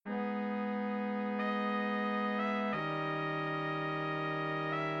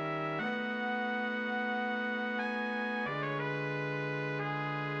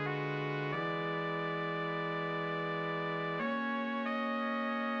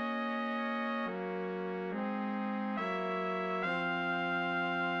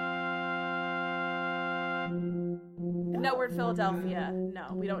No, we're in Philadelphia.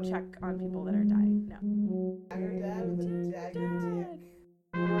 No, we don't check on people that are dying. No. Dagger dad with a dagger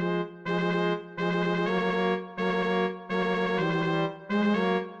dick.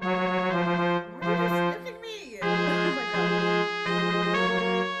 Why are you sniffing me? Oh my god.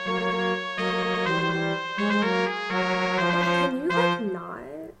 Can you, like, not?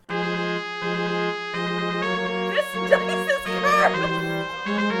 This dice is cursed!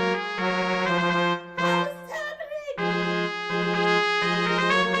 What's happening?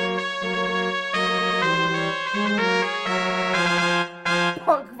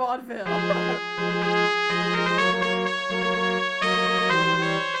 Punk vaudeville.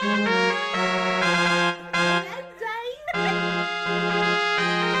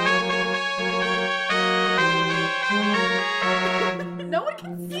 No one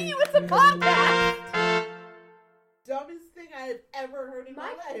can see you. It's a podcast. Dumbest thing I have ever heard in my My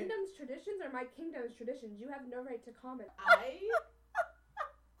life. kingdom's traditions are my kingdom's traditions. You have no right to comment. I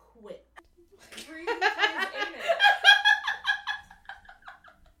quit. Bree who plays Ain't It.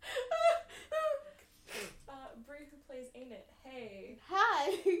 Bree who plays Ain't It. Hey.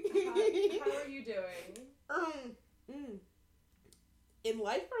 Hi. How are you doing? In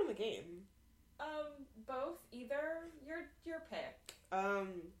life or in the game? Both. Either. Your pick.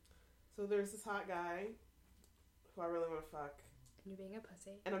 So there's this hot guy who I really want to fuck. You're being a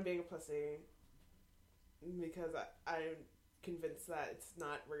pussy. And I'm being a pussy because I'm convinced that it's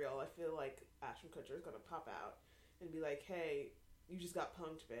not real. I feel like Ashton Kutcher is going to pop out and be like, hey, you just got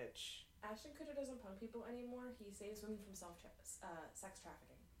punked, bitch. Ashton Kutcher doesn't punk people anymore. He saves women from sex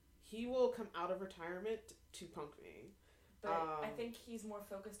trafficking. He will come out of retirement to punk me. But I think he's more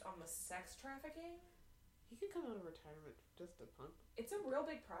focused on the sex trafficking. He can come out of retirement just to punk. It's a real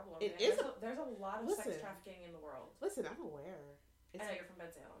big problem. It man. is There's a lot of Listen. sex trafficking in the world. Listen, I'm aware. I know you're from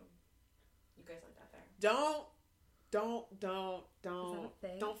Ben Salem. You guys like that there. Don't Is that a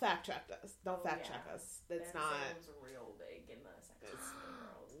thing? don't fact check us. Don't Oh, fact yeah. check us. It's Ben not. Salem's real big in the sex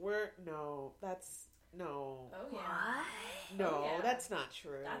trafficking world. No. Oh yeah. No, Oh, yeah. that's not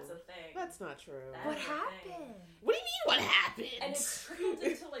true. That's a thing. That's not true. That- What That's the happened? What do you mean? What happened? And it's trickled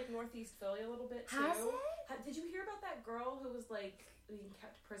into like Northeast Philly a little bit too. Has it? Did you hear about that girl who was like being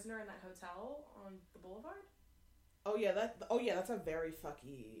kept prisoner in that hotel on the boulevard? Oh yeah, that's a very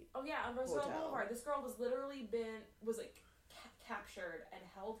fucky. Oh yeah, on Roosevelt Hotel. Boulevard. This girl was literally was captured and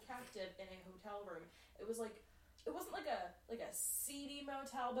held captive in a hotel room. It wasn't like a seedy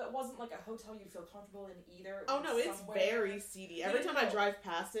motel, but it wasn't like a hotel you'd feel comfortable in either. Oh no, it's somewhere- very seedy. Every time I drive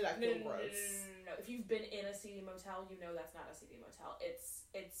past it, I feel No. If you've been in a seedy motel, you know that's not a seedy motel. It's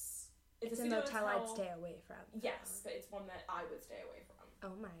It's a seedy motel I'd stay away from. Yes, but it's one that I would stay away from.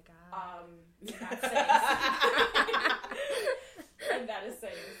 Oh my god. That's saying something. And that is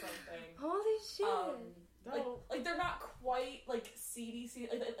saying something. Holy shit. Like they're not quite like seedy.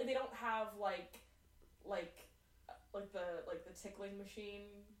 Like they don't have like the tickling machine,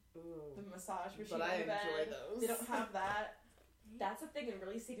 Ooh. the massage machine. But I on the bed. enjoy those. They don't have that. That's a thing in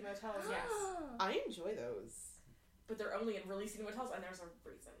really seedy motels. Yes. I enjoy those. But they're only in really seedy motels, and there's a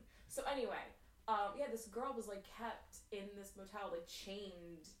reason. So anyway, this girl was like kept in this motel, like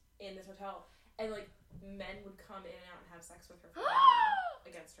chained in this hotel, and like men would come in and out and have sex with her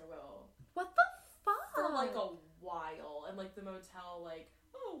against her will What the fuck? for like a while, and like the motel, like,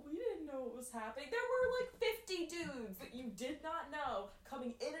 oh, we didn't know what was happening. There were like 50 dudes that you did not know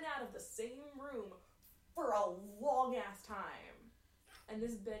coming in and out of the same room for a long ass time, and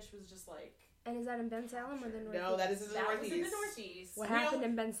this bitch was just like. And is that in Ben Salem or the Northeast? No, that is in the That was Northeast. in the Northeast. What happened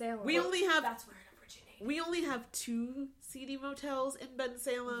in Ben Salem? We only have That's where it originated. we only have 2 seedy motels in Ben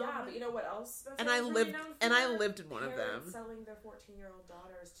Salem. Yeah, but you know what else? And I lived in one of them. Parents selling their 14-year-old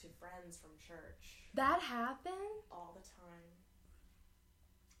daughters to friends from church That happened? all the time.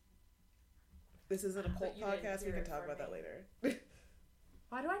 This isn't a cult But you didn't podcast. We hear can it talk from about that me. later.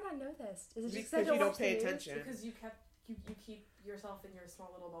 Why do I not know this? Is it just Because that you don't pay news? attention. Because you keep yourself in your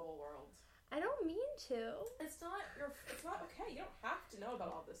small little bubble world. I don't mean to. It's not okay. You don't have to know about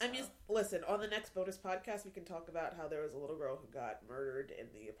all this I stuff. mean, listen, on the next bonus podcast, we can talk about how there was a little girl who got murdered in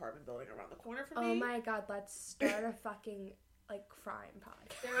the apartment building around the corner from me. Oh my god, let's start a fucking like crime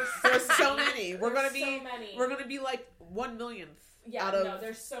podcast. There's so many. We're gonna so many. We're gonna be like 1 millionth. Yeah, out of... no,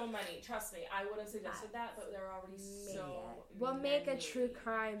 there's so many. Trust me, I would have suggested that, but there are already so We'll make a many. true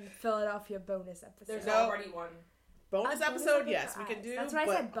crime Philadelphia bonus episode. There's No. already one. Bonus A episode, bonus yes, we episode. can do. That's what I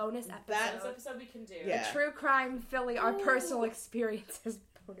but said, bonus episode. This episode we can do. Yeah. A true crime Philly, our Ooh. personal experiences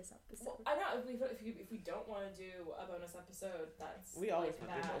bonus episode. Well, I know if we don't want to do a bonus episode, that's We always like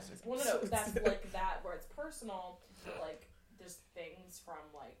want to do that. bonus Well, no, episodes. that's like that where it's personal, but like there's things from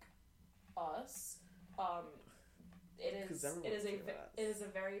like us. It 'Cause is. everyone It is would a. do that. It is a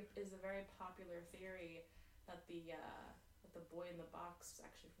very. Is a very popular theory that the boy in the box is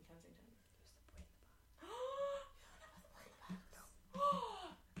actually from Kensington.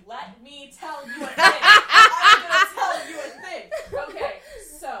 Let me tell you a thing. I'm gonna tell you a thing. Okay,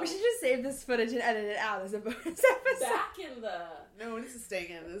 so We should just save this footage and edit it out as a bonus episode. back in the No, this is staying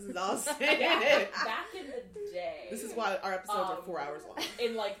in. This is all staying in. back in the day. This is why our episodes are 4 hours long.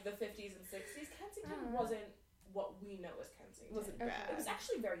 In like the 50s and 60s, Kensington wasn't what we know as Kensington. It wasn't Okay. bad. It was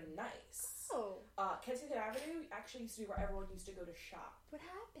actually very nice. Oh, Kensington Avenue actually used to be where everyone used to go to shop. what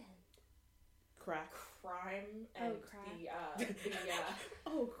happened? Crack. Crime and crack.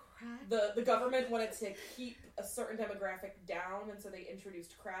 Oh, crack. the government wanted to keep a certain demographic down, and so they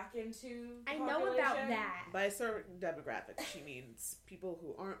introduced crack into the I know about population. that. By a certain demographic, she means people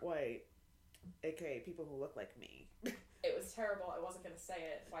who aren't white, aka people who look like me. It was terrible. I wasn't gonna say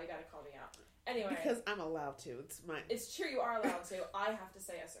it. Why you gotta call me out? Anyway, Because I'm allowed to. It's my. it's true. You are allowed to. I have to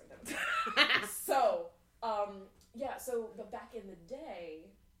say a certain demographic. So, yeah. So, but back in the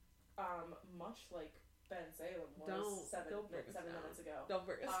day, much like Ben Salem was seven don't bring us down. minutes ago. Don't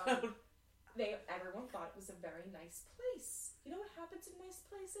bring us Um, down. Everyone thought it was a very nice place. You know what happens in nice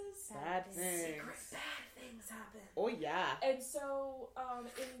places? Bad things. Secret bad things happen. Oh yeah. And so,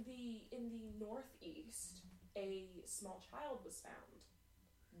 in the Northeast, a small child was found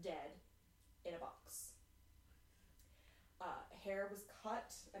dead in a box. Hair was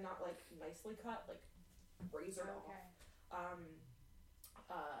cut, and not like nicely cut, like razored off.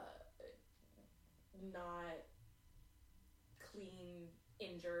 Not clean,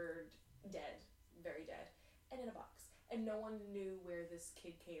 injured, dead, very dead, and in a box. And no one knew where this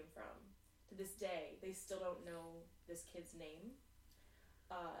kid came from. To this day, they still don't know this kid's name.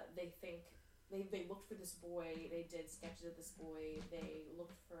 They think they looked for this boy. They did sketches of this boy. They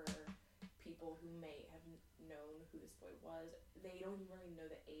looked for people who may have known who this boy was. They don't even really know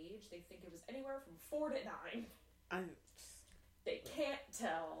the age. They think it was anywhere from 4 to 9. They can't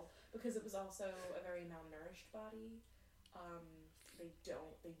tell because it was also a very malnourished body.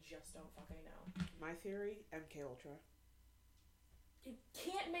 They just don't fucking know. My theory: MK Ultra. You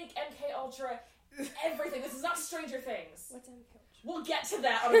can't make MK Ultra everything. This is not Stranger Things. What's on couch? We'll get to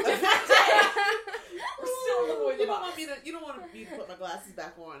that on a different day. We're still in the boy in the You don't box. want me to. You don't want me to put my glasses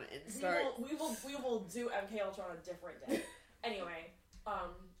back on and start. We will do MK Ultra on a different day. Anyway,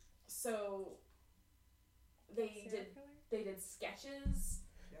 so they did sketches.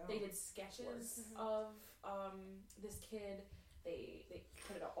 They did sketches of this kid. They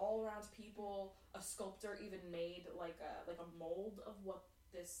put it all around people. A sculptor even made like a mold of what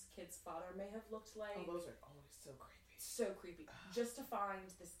this kid's father may have looked like. Oh, those are always so creepy. So creepy. Just to find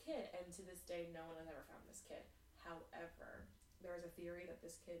this kid, and to this day, no one has ever found this kid. However, there is a theory that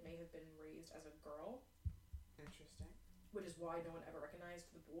this kid may have been raised as a girl, Interesting. which is why no one ever recognized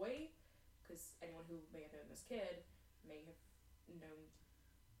the boy, because anyone who may have known this kid may have known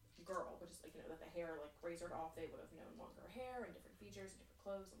girl, which is like, you know, that the hair like razored off, they would have known longer hair and different features and different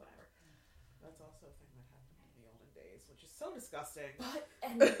clothes and whatever. That's also a thing that happened in the olden days, which is so disgusting. But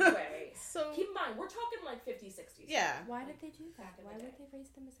anyway, So keep in mind, we're talking like 50s, 60s. Yeah. Why did they do that? Back in Why the would they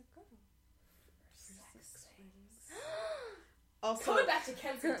raise them as a girl? Sex things. Also, Coming back to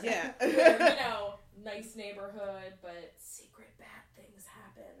Kensington, yeah. where, you know, nice neighborhood, but secret bad things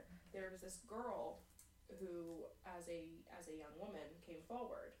happen. There was this girl who, as a young woman, came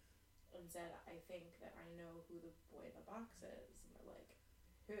forward and said, "I think that I know who the boy in the box is." And they're like,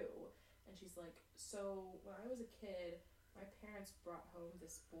 "Who?" And she's like, "So when I was a kid, my parents brought home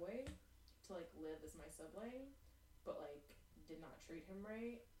this boy to like live as my sibling, but like did not treat him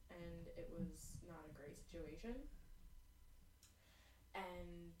right, and it was not a great situation.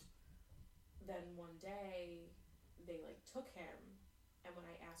 And then one day they like took him, and when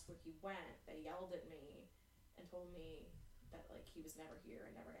I asked where he went, they yelled at me and told me that like he was never here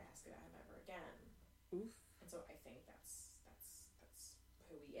and never to ask about him ever again." Oof. And so I think that's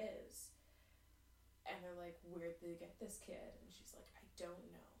who he is. And they're like, "Where'd they get this kid?" And she's like, "I don't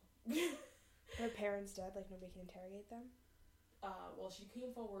know." Her parents dead, like nobody can interrogate them? Well, she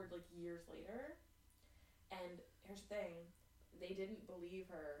came forward like years later, and here's the thing, they didn't believe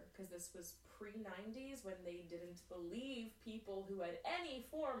her because this was pre-90s when they didn't believe people who had any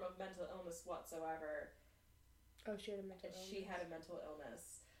form of mental illness whatsoever. Oh, she had a mental And illness. she had a mental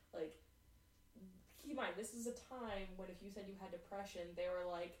illness. Like, keep in mind, this is a time when if you said you had depression, they were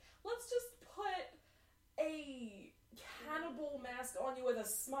like, "Let's just put a cannibal mask on you with a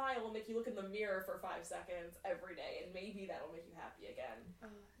smile and make you look in the mirror for 5 seconds every day, and maybe that'll make you happy again." Oh,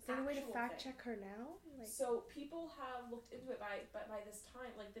 there a way to actual fact thing. check her now? Like, So people have looked into it but by this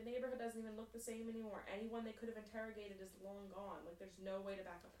time, like the neighborhood doesn't even look the same anymore. Anyone they could have interrogated is long gone. Like there's no way to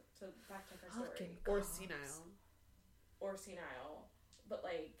fact check her story. fucking Or cops. senile. But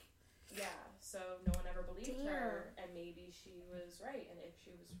like, yeah. So no one ever believed Damn. her, and maybe she was right. And if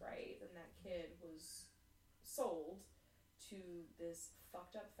she was right, then that kid was sold to this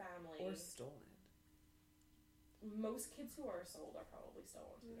fucked up family. Or stolen. Most kids who are sold are probably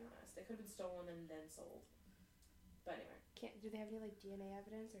stolen, to be honest. They could have been stolen and then sold. But anyway. Do they have any like DNA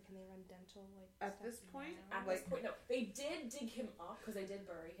evidence, or can they run dental like? At stuff this point, now? At this point, no. They did dig him up because they did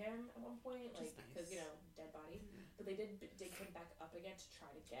bury him at one point, Which is like because nice. dead body. But they did dig him back up again to try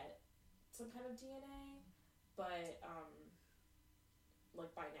to get some kind of DNA. But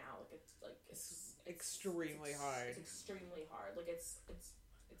like by now, like it's extremely hard. It's extremely hard. Like it's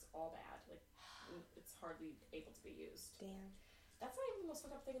all bad. Like it's hardly able to be used. Damn. That's not even the most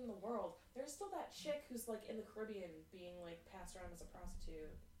fucked up thing in the world. There's still that chick who's like in the Caribbean being like passed around as a prostitute,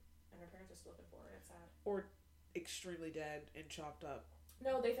 and her parents are still looking for her. It's sad. Or extremely dead and chopped up.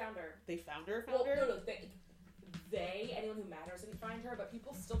 No, they found her. They found her? No, anyone who matters didn't find her, but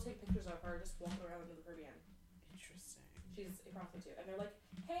people still take pictures of her just walking around in the Caribbean. Interesting. She's a prostitute, and they're like,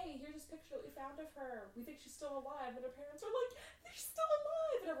 "Hey, here's this picture that we found of her. We think she's still alive." And her parents are like, "She's still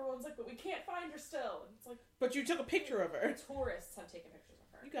alive," and everyone's like, "But we can't find her still." And it's like, But you took a picture of her. the tourists have taken pictures of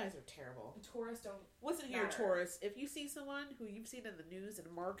her. You guys are terrible. The tourists don't. Listen here, matter. tourists. If you see someone who you've seen in the news in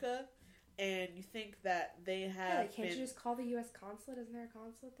America, and you think that they Yeah, have can't been... you just call the U.S. consulate? Isn't there a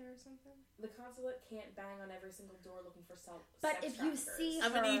consulate there or something? The consulate can't bang on every single door looking for But sex if you traffickers. see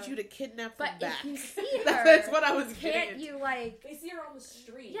I'm gonna her- need you to kidnap But them back. if you see her, That's what I was can't getting. you like? They see her on the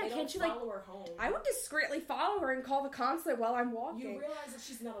street. Yeah, they can't don't you, like- follow her home. I would discreetly follow her and call the consulate while I'm walking. You realize that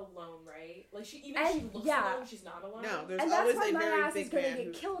she's not alone, right? Like she even And, if she looks yeah. alone, she's not alone. No, there's And always that's why a my very ass big is going man to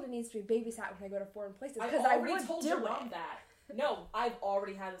get who... killed and needs to be babysat when I go to foreign places. I Because I already would told do your it. mom that. No, I've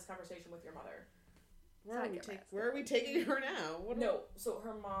already had this conversation with your mother. Where are we taking her now? No, so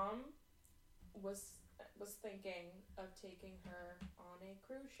her mom was thinking of taking her on a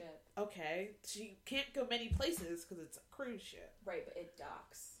cruise ship. Okay, she can't go many places because it's a cruise ship. Right, but it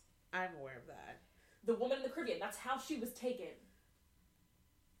docks. I'm aware of that. The woman in the Caribbean, that's how she was taken.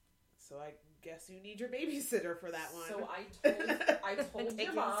 So I guess you need your babysitter for that one. So I told your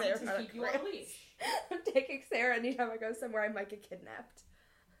Taking mom Sarah to on a keep you on a cruise. leash. I'm taking Sarah anytime I go somewhere I might get kidnapped.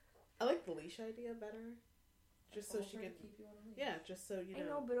 I like the leash idea better. Just so Told she her to can... keep you on a leash. Yeah, just so you I know.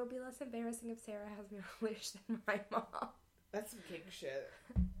 know, but it'll be less embarrassing if Sarah has me on a leash than my mom. That's some kink shit.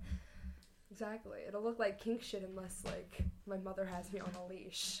 Exactly. It'll look like kink shit unless, like, my mother has me on a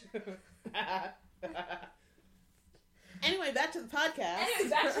leash. Anyway, back to the podcast. Anyway,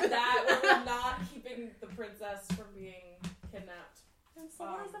 back to that, where we're not keeping the princess from being kidnapped. And so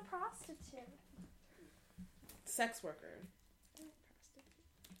is a prostitute. Sex worker.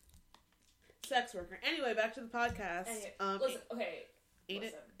 Sex worker. Anyway, back to the podcast. Anyway, listen, okay. Ain't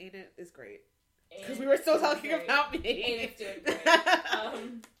listen. It is great. Ain't Because It we were still is talking great. about me. Ain't It doing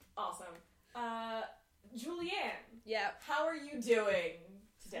great. Awesome. Julianne, Yep. how are you doing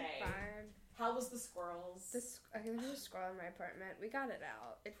today? Fine. How was the squirrels? There was a squirrel in my apartment. We got it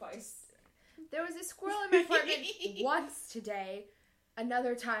out. Twice. There was a squirrel in my apartment once today.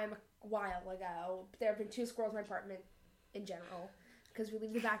 Another time a while ago. There have been 2 squirrels in my apartment in general. Because we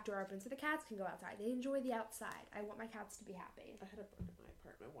leave the back door open so the cats can go outside. They enjoy the outside. I want my cats to be happy. I had a bird in my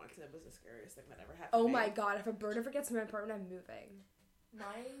apartment once, and it was the scariest thing that ever happened. Oh to me. my god, if a bird ever gets in my apartment, I'm moving.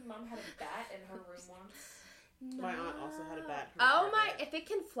 My mom had a bat in her room once. My aunt also had a bat in her Oh my, apartment. if it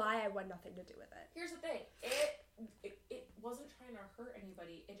can fly, I want nothing to do with it. Here's the thing. It wasn't trying to hurt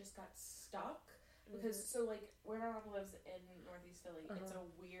anybody. It just got stuck. Because, so, like, where my mom lives in Northeast Philly, it's a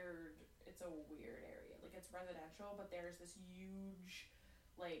weird area. Like, it's residential, but there's this huge,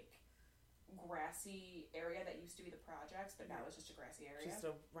 like, grassy area that used to be the projects, but now it's just a grassy area. Just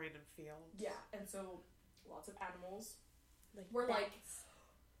a random field. Yeah, and so lots of animals. Like We're like, bats.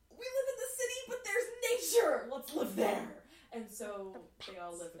 we live in the city, but there's nature. Let's live there. And so they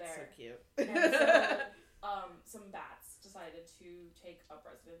all live That's there. so cute. And so, some bats decided to take up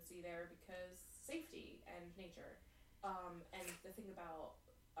residency there because safety and nature. And the thing about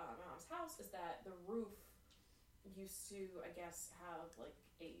my mom's house is that the roof used to, I guess, have like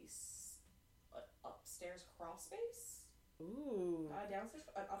a upstairs crawl space. Ooh. Downstairs.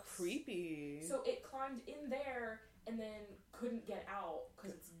 Creepy. So it climbed in there and then couldn't get out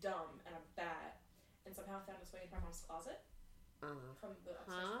because it's dumb and a bat, and somehow found its way into my mom's closet from the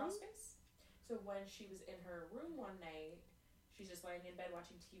upstairs crawl space. So when she was in her room one night, she's just laying in bed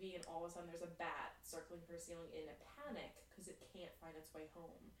watching TV, and all of a sudden there's a bat circling her ceiling in a panic because because it can't find its way home.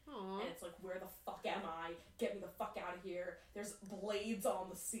 Aww. And it's like, where the fuck am I? Get me the fuck out of here. There's blades on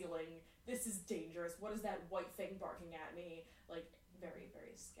the ceiling. This is dangerous. What is that white thing barking at me? Like, very,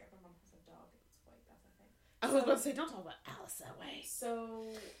 very scared. My mom has a dog. It's white. That's the thing. I was about to say, don't talk about Alice that way. So...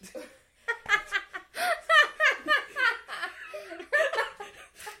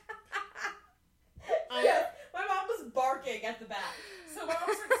 yeah, my mom was barking at the back. So my mom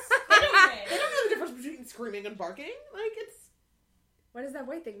started screaming. They don't know the difference between screaming and barking. Like, it's... What is that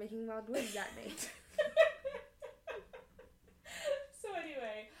white thing making loud noises at me? So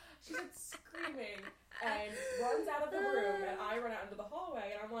anyway, she starts screaming and runs out of the room, and I run out into the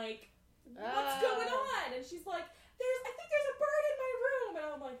hallway, and I'm like, what's going on? And she's like, I think there's a bird in my room. And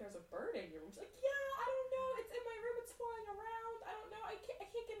I'm like, there's a bird in your room? She's like, yeah, I don't know. It's in my room. It's flying around. I don't know. I can't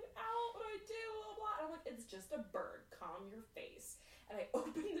get it out. What do I do? Blah, blah. And I'm like, it's just a bird. Calm your face. And I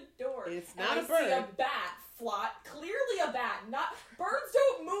open the door. It's not and a bird. I see a bat fly. Clearly a bat. Not birds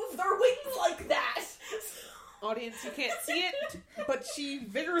don't move their wings like that. Audience, you can't see it, but she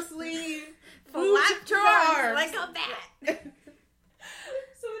vigorously Flapped her arms like a bat.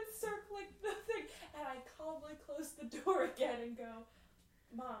 So it's circling the thing, and I calmly close the door again and go,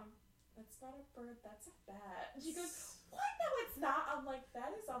 Mom, that's not a bird, that's a bat. And she goes, what? No, it's not. I'm like,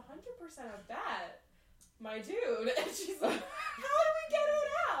 that is 100% a bat, my dude. And she's like, how do we get it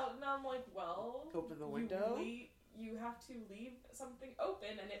out? And I'm like, well, open the window. You have to leave something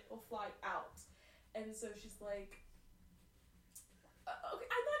open, and it will fly out. And so she's like, okay,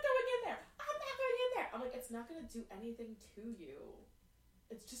 I'm not going in there. I'm not going in there. I'm like, it's not going to do anything to you.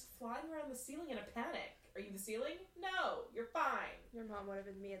 It's just flying around the ceiling in a panic. Are you the ceiling? No, you're fine. Your mom would have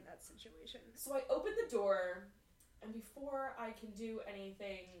been me in that situation. So I open the door, and before I can do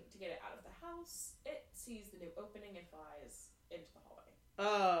anything to get it out of the house, it sees the new opening and flies into the hallway.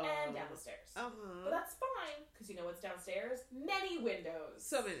 Oh. And down the stairs. But that's fine, because you know what's downstairs? Many windows.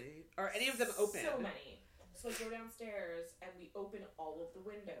 So many. Are any of them open? So many. So I go downstairs, and we open all of the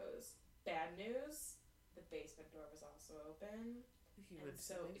windows. Bad news, the basement door was also open. And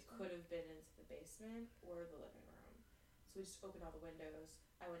so it could have been into the basement or the living room. So we just opened all the windows.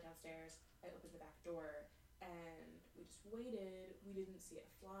 I went downstairs. I opened the back door. And we just waited. We didn't see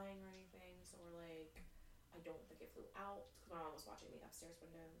it flying or anything. So we're like, I don't think it flew out. Because my mom was watching the upstairs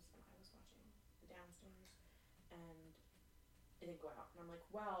windows. And I was watching the downstairs. And it didn't go out. And I'm like,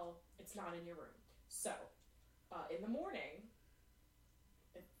 well, it's not in your room. So, in the morning...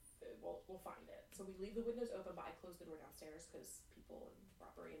 We'll find it. So we leave the windows open, but I close the door downstairs because people and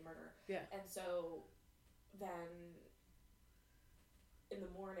robbery and murder. Yeah. And so then in the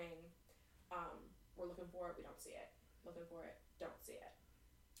morning, we're looking for it. We don't see it. Looking for it. Don't see it.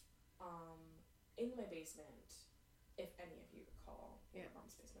 In my basement, if any of you recall, what my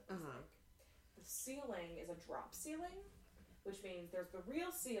mom's basement looks like, the ceiling is a drop ceiling. Which means there's the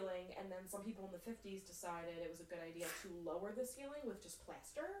real ceiling, and then some people in the 50s decided it was a good idea to lower the ceiling with just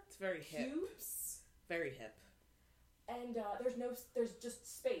plaster. It's very hip. Cubes. Very hip. And there's just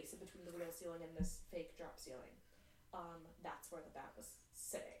space in between the real ceiling and this fake drop ceiling. That's where the bat was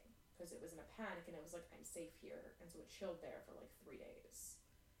sitting, because it was in a panic, and it was like, I'm safe here. And so it chilled there for like 3 days.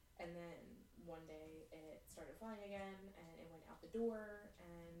 And then one day it started flying again, and it went out the door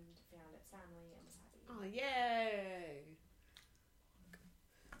and found its family and was happy. Oh, yay!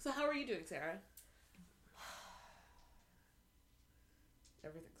 So how are you doing, Sarah?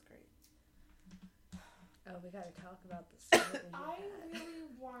 Everything's great. Oh, we gotta talk about this. I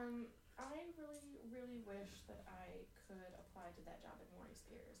really wish that I could apply to that job at Morris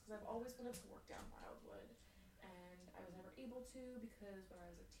Piers, because I've always wanted to work down Wildwood, and I was never able to because when I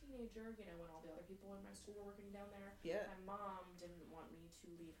was a teenager, you know, when all the other people in my school were working down there, yeah, my mom didn't want me to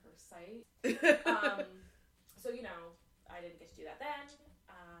leave her site. So, you know, I didn't get to do that then.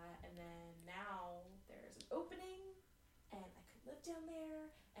 And then now there's an opening, and I could live down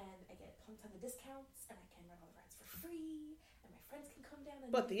there, and I get pumped on the discounts, and I can run all the rides for free, and my friends can come down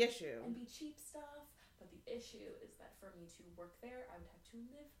and but the issue and be cheap stuff. But the issue is that for me to work there, I would have to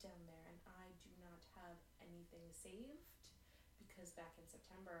live down there, and I do not have anything saved, because back in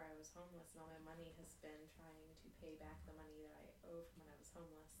September I was homeless, and all my money has been trying to pay back the money that I owe from when I was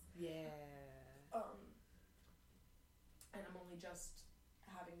homeless. Yeah. And I'm only just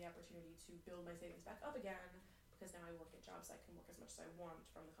having the opportunity to build my savings back up again, because now I work at jobs I can work as much as I want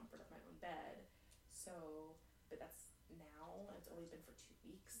from the comfort of my own bed. So, but that's now, and it's only been for 2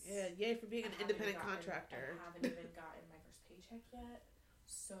 weeks. Yeah, yay for being an independent contractor. I haven't even gotten my first paycheck yet,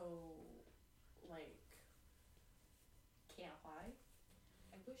 so, like, can't apply.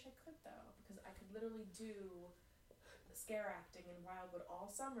 I wish I could, though, because I could literally do scare acting in Wildwood all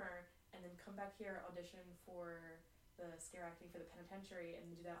summer, and then come back here, audition for the the scare acting for the penitentiary and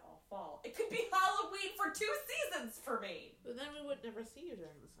do that all fall. It could be Halloween for 2 seasons for me. But then we would never see you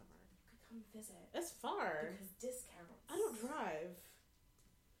during the summer. You could come visit. That's far. Because discounts. I don't drive.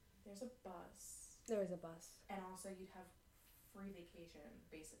 There's a bus. There is a bus. And also you'd have free vacation,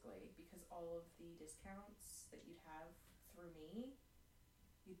 basically, because all of the discounts that you'd have through me,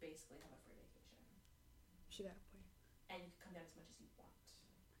 you'd basically have a free vacation. She got a point. And you could come down as much as you want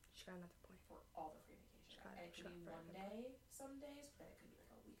She got another point. for all the free vacation. And it could be one day some days, but it could be like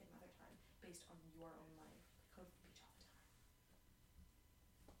a week another time, based on your own life. Go to the beach all the time.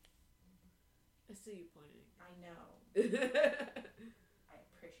 I see you pointing. I know. I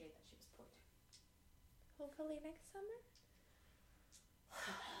appreciate that she was pointing. Hopefully next summer.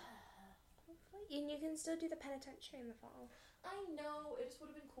 Hopefully. And you can still do the penitentiary in the fall. I know. It just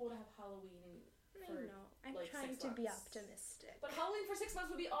would have been cool to have Halloween. I know. I'm like, trying 6 to be months. optimistic. But Halloween for 6 months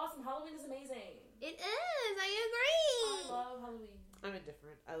would be awesome. Halloween is amazing. It is. I agree. I love Halloween. I'm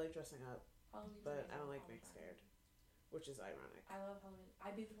indifferent. I like dressing up, Halloween's but amazing I don't like all being the time. scared, which is ironic. I love Halloween.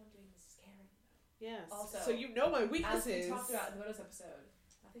 I'd be the one doing the scaring, though. Yes. Also, so you know my As we weaknesses. talked about in the bonus episode,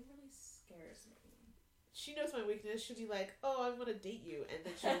 nothing really scares me. She knows my weakness. She'll be like, "Oh, I want to date you," and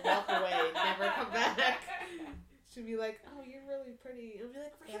then she'll walk away and never come back. She'll be like, "Oh, you're really pretty." I'll be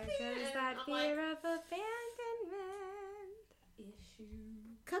like, There "Really?" goes And that I'm fear like, of abandonment.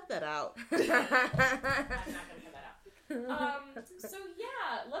 Issue. cut that out. I'm not gonna cut that out. So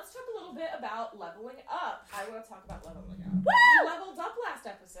yeah, let's talk a little bit about leveling up. I want to talk about leveling up. Woo! We leveled up last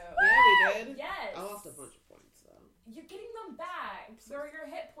episode. Yeah, we did. Yes. I lost a bunch of points though. You're getting them back. They're your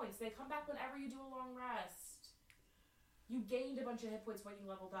hit points. They come back whenever you do a long rest. You gained a bunch of hit points when you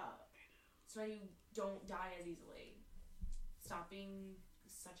leveled up. So now you don't die as easily. Stop being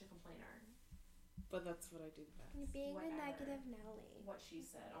such a complainer. But that's what I do best. You're being Whatever. a negative Nelly. What she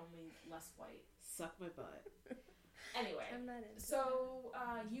said, only less white. Suck my butt. Anyway, I'm not into so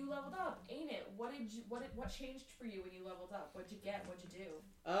you leveled up, ain't it? What changed for you when you leveled up? What'd you get? What'd you do?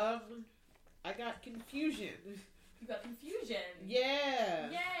 I got confusion. You got confusion.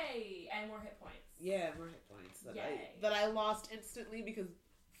 Yeah. Yay! And more hit points. Yeah, more hit points Yay. that I lost instantly because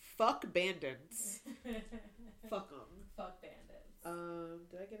fuck bandits. Fuck them. Fuck bandits.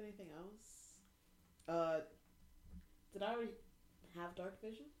 Did I get anything else? Did I already have dark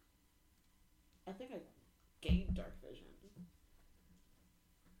vision? I think I gained dark vision.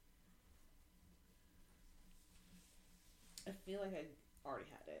 I feel like I already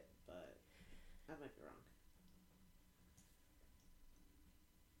had it, but I might be wrong.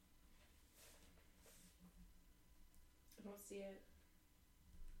 I don't see it.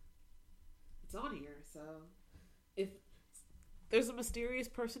 It's on here, so if there's a mysterious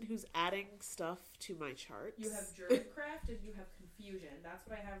person who's adding stuff to my charts. You have Druidcraft and you have Confusion. That's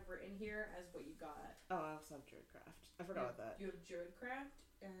what I have written here as what you got. Oh, I also have Druidcraft. I forgot about that. You have Druidcraft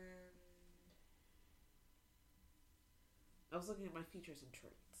and... I was looking at my features and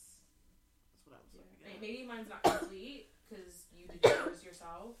traits. That's what I was looking at. Maybe mine's not complete because you did yours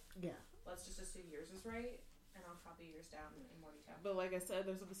yourself. Yeah. Let's just assume yours is right, and I'll copy yours down in more detail. But like I said,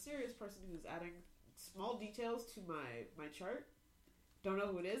 there's a mysterious person who's adding small details to my chart. Don't know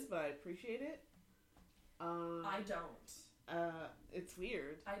who it is, but I appreciate it. I don't. It's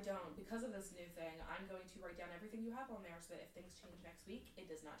weird. I don't. Because of this new thing, I'm going to write down everything you have on there so that if things change next week, it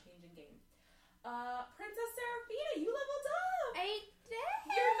does not change in game. Princess Seraphina, you leveled up! I did!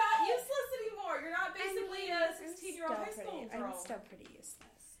 You're not useless anymore! You're not basically a 16-year-old high school girl. I'm still pretty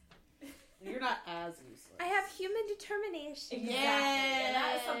useless. You're not as useless. I have human determination. Exactly. Yeah. And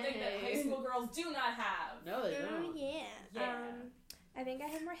that is something that high school girls do not have. No, they Oh, don't. yeah. I think I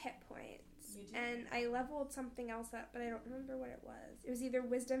had more hit points. You do. And I leveled something else up, but I don't remember what it was. It was either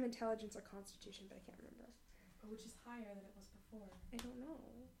wisdom, intelligence, or constitution, but I can't remember. Which is higher than it was before. I don't know.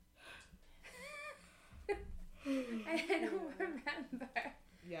 I don't remember.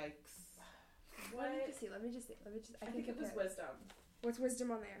 Yikes. What? Let me just see. I think it was compare. wisdom. What's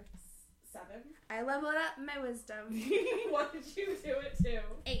wisdom on there? 7. I leveled up my wisdom. What did you do it to?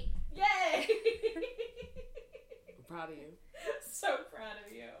 8. Yay! I'm proud of you. So proud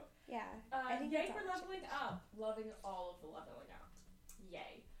of you. Yeah. I think Yay that's for all it leveling up. Loving all of the leveling up.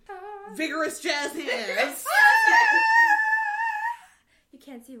 Yay. Vigorous jazz hands! You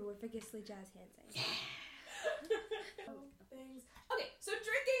can't see, but we're vigorously jazz handsing. Things. Okay, so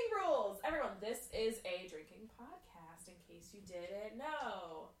drinking rules. Everyone, this is a drinking podcast, in case you didn't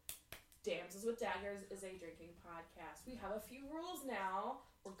know. Damsels with Daggers is a drinking podcast. We have a few rules now.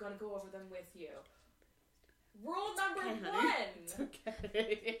 We're going to go over them with you. Rule number 1. It's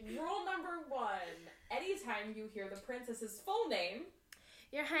okay. Rule number 1. Anytime you hear the princess's full name,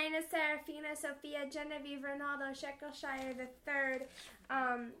 Your Highness Serafina Sophia Genevieve Ronaldo Sheckelshire III,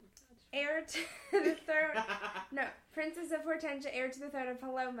 heir to the throne. No, Princess of Hortensia, heir to the throne of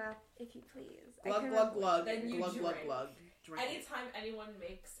Paloma, if you please. Glug, glug, glug. Then you glug, glug, drink. glug. Drink. Anytime anyone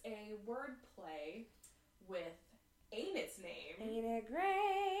makes a word play with Ain't Its name, Ain't it great?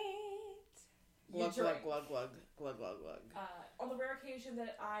 you Glug, glug, drink. glug, glug, glug, glug, glug. On the rare occasion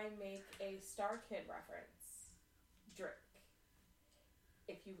that I make a Star Kid reference, drink.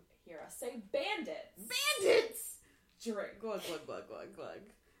 If you hear us say bandits, drink. Glug, glug, glug, glug, glug.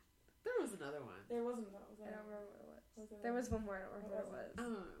 There was another one. There wasn't one. I don't remember what it was. Was There was one more. I don't remember what it was.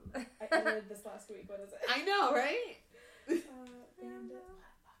 Oh. I edited this last week. What is it? I know, right? Bandits.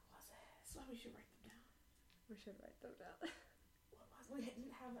 What was it? That's why we should write them down. We should write them down. What was we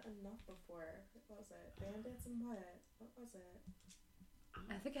didn't have enough before. What was it? Bandits and what? What was it?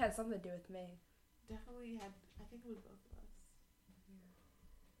 I think it had something to do with me. Definitely had. I think it was both of us.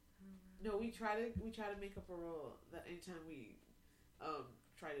 No, we try to make up a rule that anytime we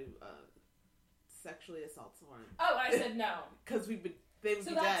try to sexually assault someone, Oh, I said no. because they would So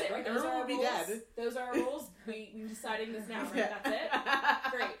be that's dead. it, right? Everyone would be dead. Those are our rules. We're deciding this now, right? Yeah. That's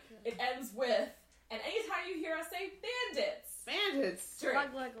it? Great. It ends with, and anytime you hear us say bandits, Bandits. drink.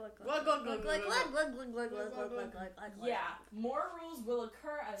 Glug, glug, glug, Glug, glug, glug, glug, glug. Yeah. Yeah, more rules will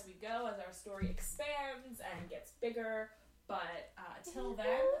occur as we go, as our story expands and gets bigger. But till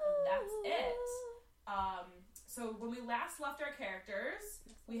then, that's it. So when we last left our characters,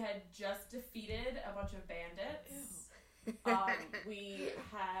 we had just defeated a bunch of bandits. We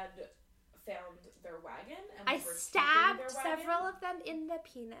had found their wagon. And we I were stabbed taking their wagon. several of them in the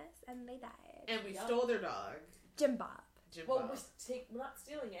penis, and they died. And we Yep. stole their dog. Jim Bob. Jim Well, Bob. we're not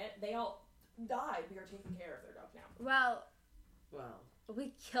stealing it. They all died. We are taking care of their dog now. Well, Well,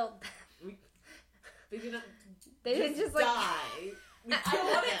 we killed them. they did not. They didn't just like die. We I killed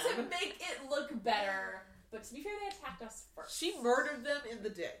wanted to them. make it look better, but to be fair, they attacked us first. She murdered them in the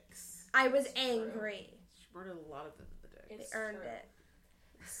dicks. I was angry. She murdered a lot of them in the dicks. They It's earned true. it.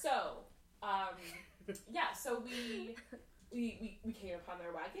 So, yeah, so we came upon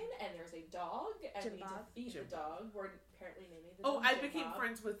their wagon, and there's a dog, and Jim we Bob. defeat Jim the dog. We're apparently naming the Oh, dog I Jim became Bob.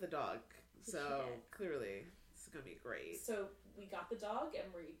 friends with the dog, so did. clearly this is gonna be great. So we got the dog,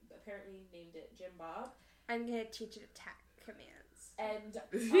 and we apparently named it Jim Bob. I'm gonna teach it attack commands. And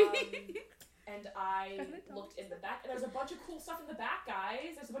I looked in the back, and there's a bunch of cool stuff in the back,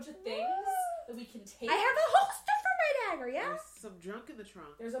 guys. There's a bunch of things that we can take. I have a holster for my dagger, yeah? There's some junk in the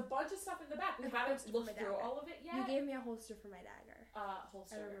trunk. There's a bunch of stuff in the back. We I have a haven't holster for looked my through dagger. all of it yet. You gave me a holster for my dagger.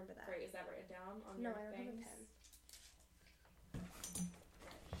 Holster. I remember that. Great. Is that written down on No, your I don't have a things? pen.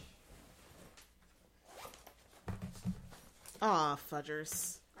 Aw,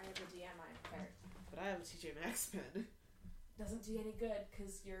 fudgers. I have a DM I prepared. But I have a TJ Maxx pen. Doesn't do any good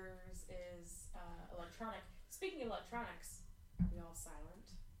because yours is electronic. Speaking of electronics, are we all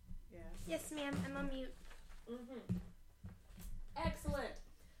silent? Yeah. Yes, ma'am. I'm on mute. Mm-hmm. Excellent.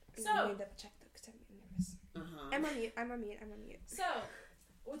 I'm So, gonna double check though, because I'm nervous. Uh-huh. I'm on mute. I'm on mute. I'm on mute. so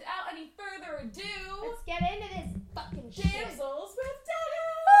without any further ado, Let's get into this fucking shit. damsels with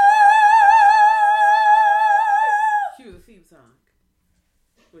daggers. Cue the theme song.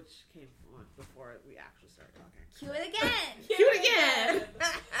 Which came on before we actually started talking. Cue it again. Cue it again!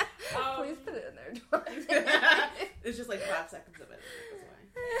 Please put it in there. It's just like 5 seconds of it. And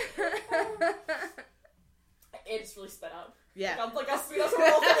it goes away. It's really sped up. Yeah. I'm like, I speed up for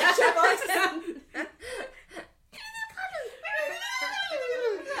all the chipmunks.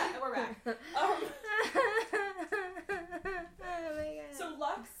 And we're back. Oh my god. So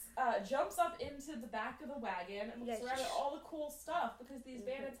Lux jumps up into the back of the wagon and looks Yes. around at all the cool stuff because these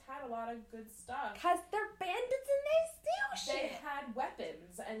bandits had a lot of good stuff. Because they're bandits and they steal They shit. had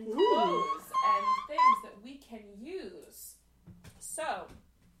weapons and Ooh. clothes and things that we can use. So,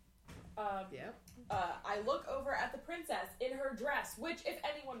 Yep. I look over at the princess in her dress, which, if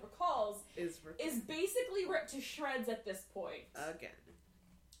anyone recalls, is basically ripped to shreds at this point. Again.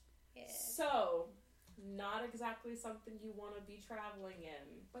 Yeah. So, not exactly something you want to be traveling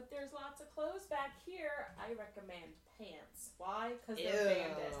in. But there's lots of clothes back here. I recommend pants. Why? Because they're Ew.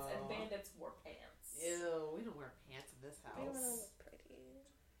 bandits, and bandits wore pants. Ew, we don't wear pants in this I want to house. look pretty.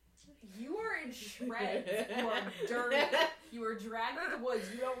 You are in shreds. You are dirty. You are dragged through the woods.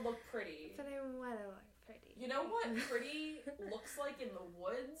 You don't look pretty. But I want to look pretty. You know what pretty looks like in the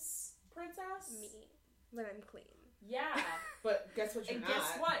woods, princess? Me. When I'm clean. Yeah. But guess what you're And not?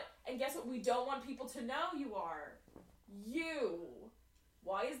 guess what? And guess what we don't want people to know you are? You.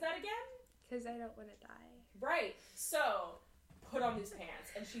 Why is that again? Because I don't want to die. Right. So, put on these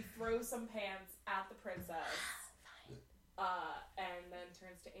pants. And she throws some pants at the princess. and then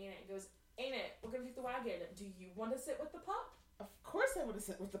turns to Ain't It and goes, Ain't It, we're gonna take the wagon. Do you want to sit with the pup? Of course I want to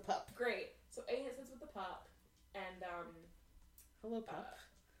sit with the pup. Great. So Ain't It sits with the pup, and Hello, pup.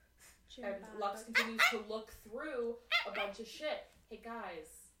 and Lux continues to look through a bunch of shit. Hey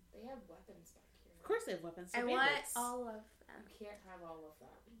guys, they have weapons back here. Of course they have weapons. I want all of them. You can't have all of them.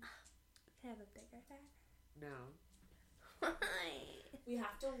 Can I have a bigger bag? No. Why? We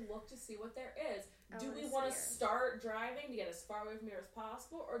have to look to see what there is. Do we wanna want to see her. start driving to get as far away from here as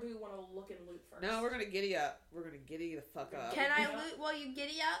possible, or do we want to look and loot first? No, we're gonna giddy up. We're gonna giddy the fuck up. Can I Yeah. loot while you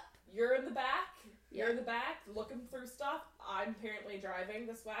giddy up? You're in the back. You're Yeah. in the back looking through stuff. I'm apparently driving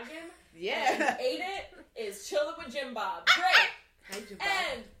this wagon. Yeah. And Ain't It is chilling with Jim Bob. Great. Hi, Jim Bob.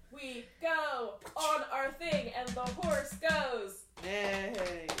 And we go on our thing, and the horse goes.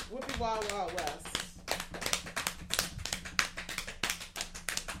 Hey, whoopie wild wild west.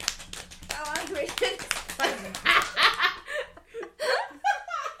 Oh, I'm waiting. Let's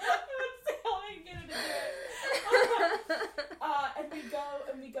see how I can get her to do it.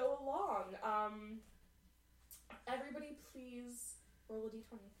 And we go along. Everybody, please roll a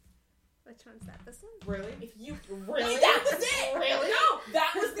d20. Which one's that? This one? Really? If you Really? that was it. Really? No,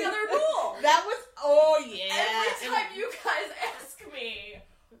 that was the other rule. That was. Oh yeah. Every time you guys ask me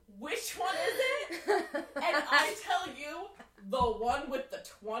which one is it, and I tell you the one with the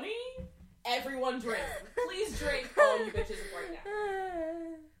 20, everyone drink. Please drink, all you bitches right now,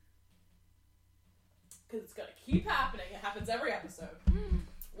 because it's gonna keep happening. It happens every episode,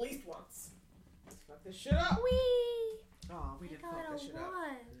 at least once. Let's fuck this shit up. Wee! Oh, we didn't fuck this shit up.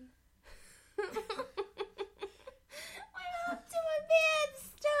 I'm off to a bad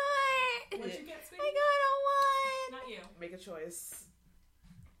start. What'd you get, sweetie? I got a 1. Not you. Make a choice.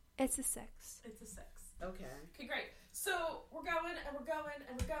 It's a 6. It's a 6. Okay. Okay, great. So we're going and we're going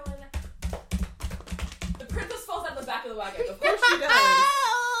and we're going. The princess falls out of the back of the wagon. Of course she does.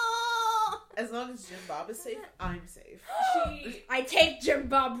 As long as Jim Bob is safe, I'm safe. I take Jim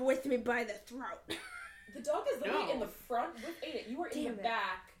Bob with me by the throat. The dog is literally No. in the front with Ain't It. You were in Damn the it.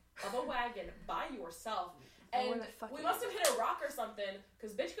 back of a wagon by yourself. I And wanna fucking- we must have hit a rock or something,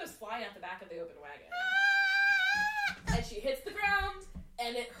 because bitch goes flying out the back of the open wagon. And she hits the ground,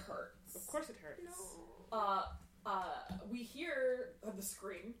 and it hurts. Of course it hurts. We hear the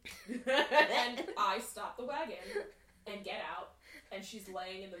scream, and I stop the wagon and get out, and she's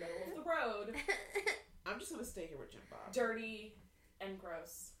laying in the middle of the road, I'm just gonna stay here with Jim Bob. dirty and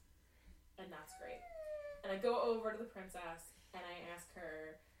gross, and that's great. And I go over to the princess, and I ask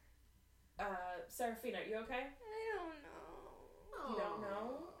her, Serafina, you okay? I don't know. You don't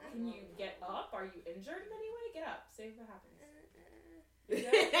know? Can you get up? Are you injured in any way? Get up. Save what happens.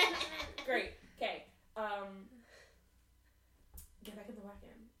 Great. Okay. Get back in the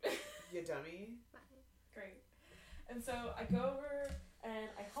wagon. You dummy. Great. And so I go over and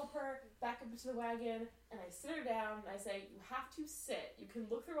I help her back up into the wagon and I sit her down and I say, you have to sit. You can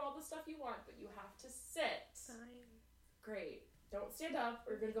look through all the stuff you want, but you have to sit. Fine. Great. Don't stand up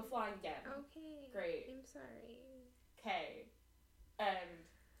or you're going to go flying again. Okay. Great. I'm sorry. Okay. And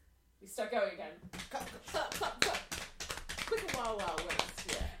we start going again. Quick and wild wild west.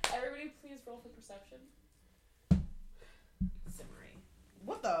 Yeah. Everybody please roll for perception. Simmering.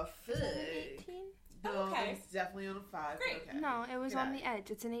 What the fuck? 18? No, Okay. it's definitely on a 5. Great. Okay. No, it was Get on out. the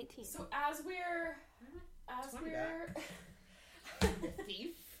edge. It's an 18. So as we're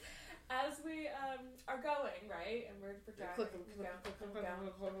Thief. as we are going, right, and we're driving, Click, we're going.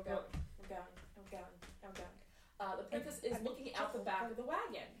 The princess is looking out the back of the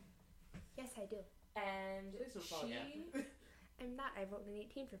wagon, Yes, I do. and Please don't fall again. I'm not. I rolled an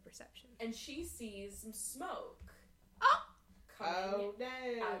 18 for perception. she sees some smoke Oh coming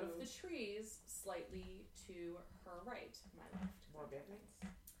no. out of the trees, slightly to her right, my left. More bandits.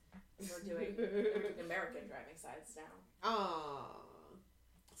 We're doing American driving sides now. Aww.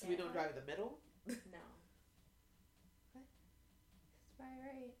 So we Yeah. don't drive in the middle? No, It's my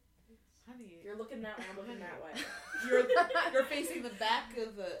right. Honey. you're looking that way. I'm looking that way, You're facing the back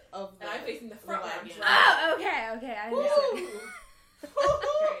of the and I'm facing the front wagon. wagon. Oh, okay, okay. I understand.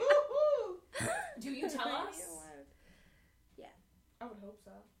 Do you tell us? I would hope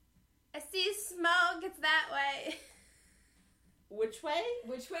so. I see smoke. It's that way. Which way?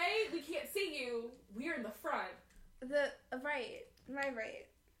 Which way? We can't see you. We're in the front. The right. My right.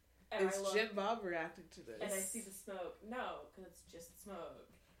 And Is I look, Jim Bob reacting to this? and I see the smoke. No, because it's just smoke.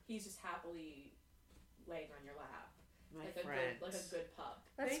 He's just happily laying on your lap. My like friend. a good pup.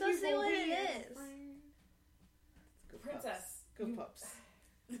 Let's Thank go you see for what it being a is. friend. Good Princess. pups. Good pups.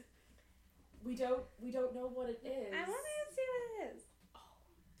 We don't know what it is. I want to see what it is.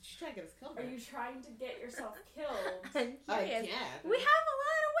 She's trying to get us killed. Are you trying to get yourself killed? I'm I curious. can't. We have a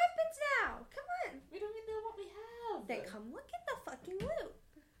lot of weapons now. Come on. We don't even know what we have. Then come look at the fucking loot.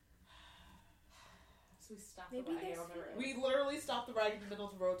 So we stopped Maybe the wagon there's on the road. We literally stopped the ride in the middle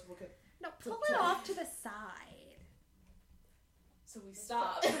of the road to look at. No, pull it off to the side. So we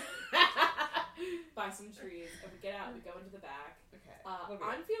stop by some trees, and we get out. We go into the back. Okay.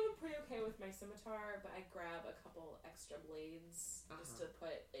 I'm feeling pretty okay with my scimitar, but I grab a couple extra blades just to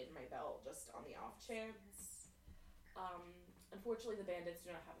put in my belt, just on the off chance. Unfortunately, the bandits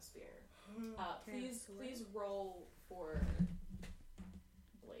do not have a spear. Please roll for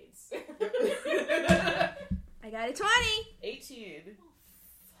blades. I got a 20. 18.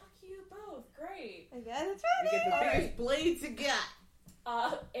 Fuck you both. Great. I got a 20. We get the Alright. biggest blades you got.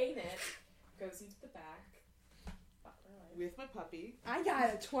 Ainit goes into the back. Fuck, where am I? With my puppy. I got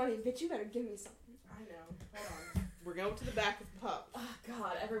a 20, bitch. You better give me something. I know. Hold on. We're going to the back with Pup. Oh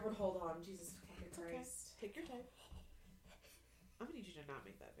God, everyone hold on. Jesus fucking Christ. Take your time. I'm gonna need you to not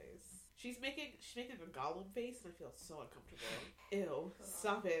make that face. She's making a Gollum face, and I feel so uncomfortable. Ew!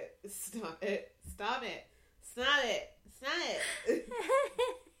 Stop it! Stop it! Stop it! Stop it! Stop it!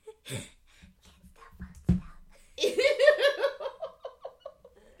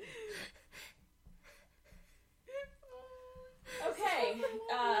 Okay,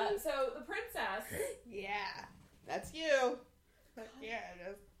 so the princess. Yeah, that's you. Yeah,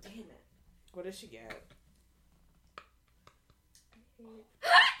 just. Damn it. What does she get?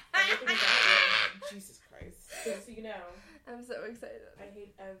 Everything about Jesus Christ! you. Just so you know, I'm so excited. I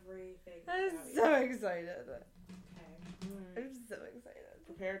hate everything I'm about you. so excited. Okay. I'm so excited.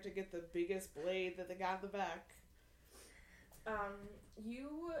 Prepare to get the biggest blade that they got in the back.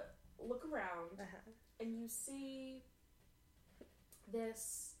 You look around Uh-huh. and you see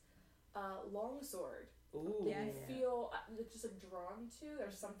this longsword. Ooh. Yeah, You yeah. feel just like drawn to.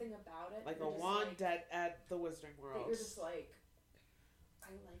 There's something about it. Like You're a just wand like- at the Wizarding that World. you're just like,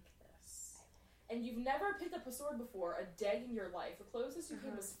 I like this. And you've never picked up a sword before a day in your life. The closest you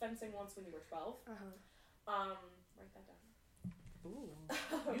came was fencing once when you were 12. Write that down.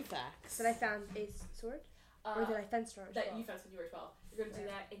 Ooh. New facts. But I found a sword? Or did I fence sword? That you fenced when you were 12. You're going to do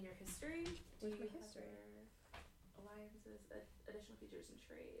Right. that in your history. What's Do my you history? have alliances, additional features and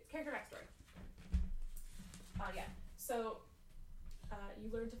traits. Character backstory. Yeah. So, you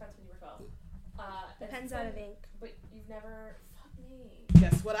learned to fence when you were 12. The and pen's then- out of ink. But you've never. Fuck me.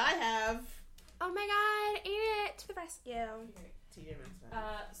 Guess what I have? Oh my god, eat it to the rescue. Okay. TJ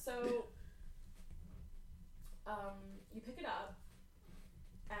Maxx. So, you pick it up,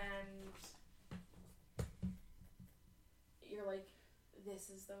 and you're like, this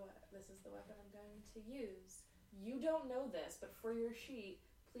is the weapon I'm going to use. You don't know this, but for your sheet,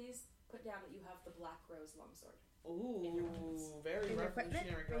 please put down that you have the Black Rose longsword. in your weapons. Ooh, very In your equipment,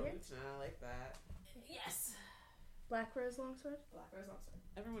 revolutionary girl right here? lieutenant. I like that. Yes. Black Rose Longsword? Black Rose longsword.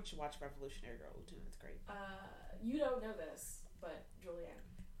 Everyone should watch Revolutionary Girl Lieutenant. It's great. You don't know this, but Julianne,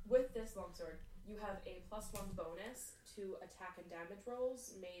 with this longsword, you have a +1 bonus to attack and damage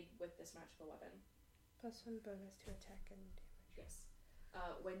rolls made with this magical weapon. +1 bonus to attack and damage. Yes.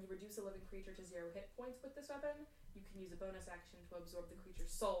 When you reduce a living creature to 0 hit points with this weapon, you can use a bonus action to absorb the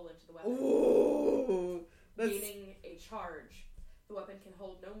creature's soul into the weapon, Ooh, gaining a charge. The weapon can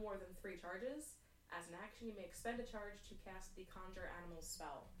hold no more than 3 charges. As an action, you may expend a charge to cast the Conjure Animals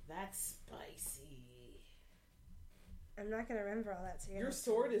spell. that's spicy. I'm not gonna remember all that together. Your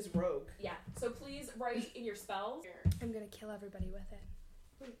sword is rogue. Yeah, so please write in your spells. I'm gonna kill everybody with it.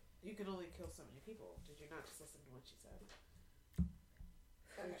 You can only kill so many people. Did you not just listen to what she said?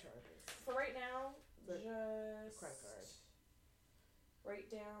 3 Okay. charges. For right now, The just credit card. write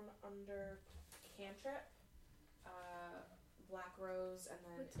down under cantrip, Black Rose, and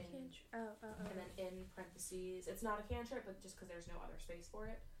then What's a in cantrip? Oh. and then in parentheses, it's not a cantrip, but just because there's no other space for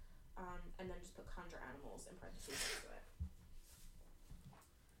it, and then just put Conjure Animals in parentheses next to it.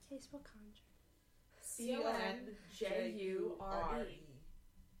 Okay, spell conjure. CONJURE.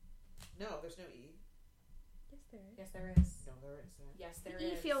 No, there's no E. Yes, there is. Yes, there is. No, there isn't. Yes, there The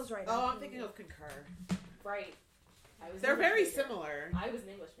is. E feels right. Oh, I'm thinking of concur. Right. I was They're an English very major. similar. I was an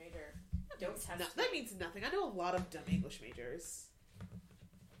English major. Don't test me. That means nothing. I know a lot of dumb English majors.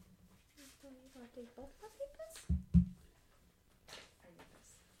 You want to take both my papers? I know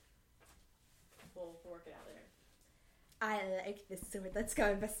this. We'll work it out later. I like this sword. Let's go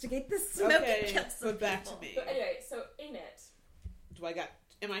investigate this smoke and Okay, kill some but back people. to me. So anyway, so in it,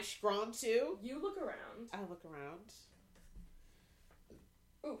 Am I strong too? you look around. I look around.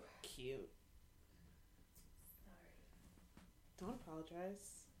 Ooh. Cute. Sorry. Don't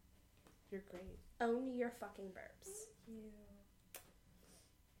apologize. You're great. Own your fucking burps.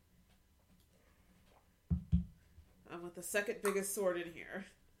 I'm with the second biggest sword in here.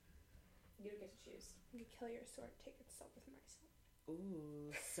 You don't get to choose. You kill your sword, take its soul with my soul.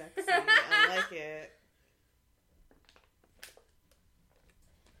 Ooh, sexy. I like it.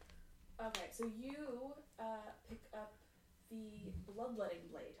 Okay, so you pick up the bloodletting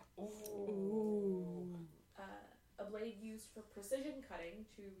blade. Ooh. A blade used for precision cutting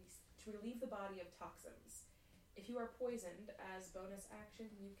to relieve the body of toxins. If you are poisoned, as bonus action,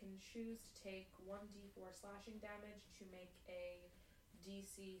 you can choose to take 1d4 slashing damage to make a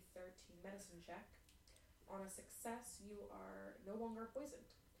DC 13 medicine check. On a success, you are no longer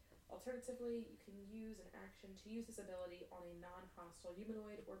poisoned. Alternatively, you can use an action to use this ability on a non-hostile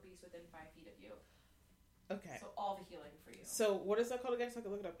humanoid or beast within 5 feet of you. Okay. So all the healing for you. So what is that called again? So I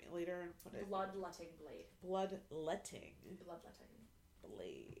can look it up later and put it. Bloodletting blade. Bloodletting Bloodletting.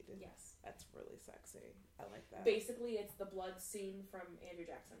 blade. Yes. That's really sexy. I like that. Basically, it's the blood scene from Andrew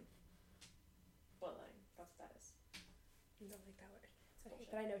Jackson. Bloodletting. That's what that is. I don't like that word.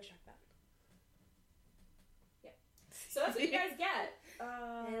 But I know what you're talking about. So that's what you guys get.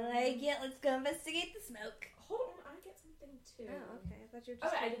 I like it. Let's go investigate the smoke. Hold on, I get something too. Oh, okay. I thought you were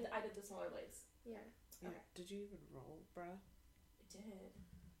Oh, just. I did the smaller blades. Yeah. Yeah. Okay. Did you even roll, bruh? I did,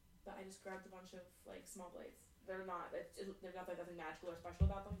 but I just grabbed a bunch of like small blades. They're not. They're not like nothing magical or special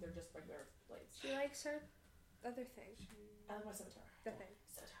about them. They're just regular blades. She likes her other thing. I like my scimitar. The thing.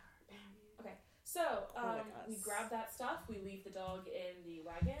 Scimitar. Bam. Okay. So like we us. grab that stuff. We leave the dog in the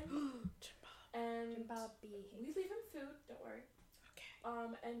wagon, and Bobby. we leave him food. Don't worry.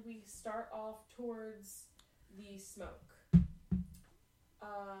 Okay. And we start off towards the smoke.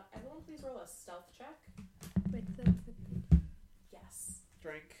 Everyone please roll a stealth check. With the Yes.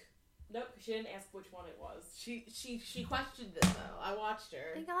 Drink. Nope, she didn't ask which one it was. She questioned it though. I watched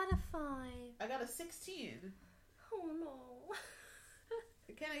her. I got a 5. I got a 16. Oh no.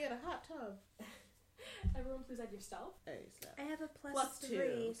 Can I get a hot tub? Everyone please add your stealth. Hey, snap. I have a Plus plus 3,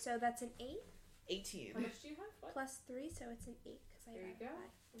 2. so that's an 8. 18. How much do you have? What? Plus 3, so it's an 8. Cause I There you got go.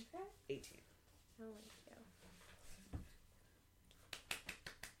 a 5. Okay. 18. Oh, thank you.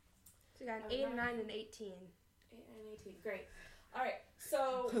 So we got an 8, a 9, and 18. 8 and 18. Great. Alright,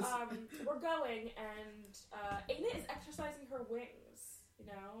 so we're going, and Aina is exercising her wings. You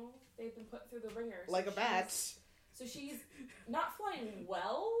know? They've been put through the ringer. Like a bat. So she's not flying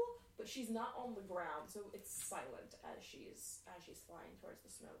well, but she's not on the ground, so it's silent as she's flying towards the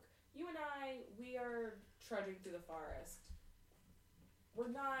smoke. You and we are trudging through the forest.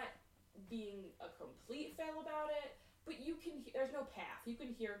 We're not being a complete fail about it, but you can. There's no path. You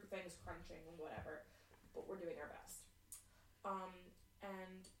can hear things crunching and whatever, but we're doing our best.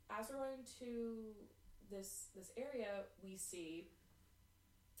 And as we're going to this area, we see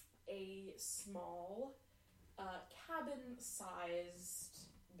a small cabin-sized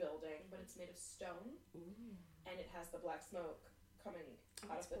building, but it's made of stone, and it has the black smoke coming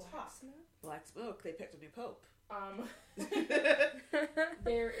out of the top. Black smoke. They picked a new pope.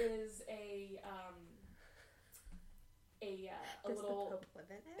 There is a Does little. the Pope live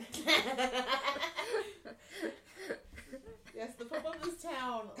in it? Yes, the pope of this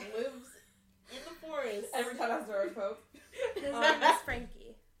town lives in the forest. Every time I throw a pope. His name is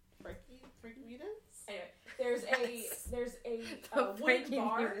Frankie. Frankie Muniz? Anyway, there's a Pope wooden Frankie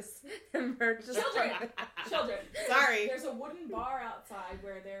bar. Muniz emerges. Children. Sorry. There's a wooden bar outside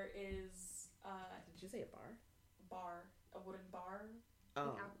where there is Did you say a bar? a wooden bar. Oh.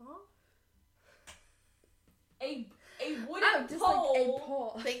 Alcohol? A wooden Oh, just pole like a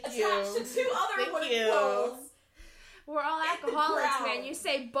pole. Thank attached you. to 2 other Thank wooden you. poles. We're all In the alcoholics, ground. man. You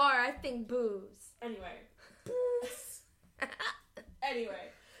say bar, I think booze. Anyway,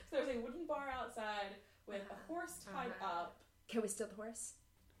 so there's a wooden bar outside with a horse tied up. Can we steal the horse?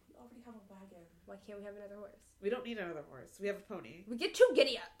 We already have a wagon. Why can't we have another horse? We don't need another horse. We have a pony. We get 2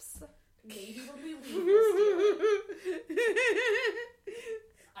 giddy ups. Maybe when we leave, we'll steal it.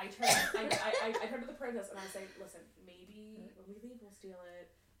 I turn to the princess and I say, listen, maybe when we leave, we'll steal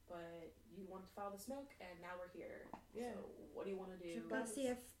it, but you want to follow the smoke, and now we're here. Yeah. So what do you want to do? Let's see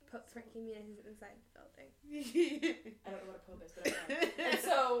if Pope Frankie Muniz is inside the building. I don't know what a pope is, but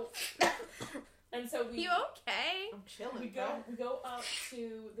okay. and so we You okay? I'm chilling. we go up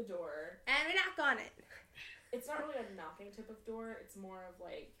to the door. And we knock on it. It's not really a knocking type of door. It's more of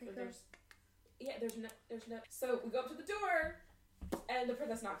like Okay. there's no. So we go up to the door, and the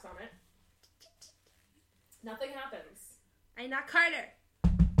princess knocks on it. Nothing happens. I knock harder.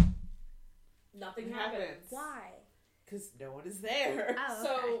 Nothing It happens. happens. Why? Because no one is there. Oh, okay.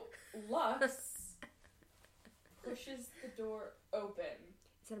 So Lux pushes the door open,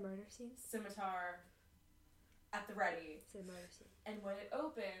 Is it a murder scene? scimitar at the ready, Is it a murder scene? and when it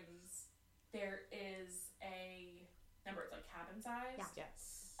opens, there is a Remember, it's like cabin size. Yeah.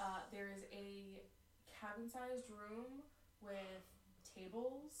 Yes. There is a cabin-sized room with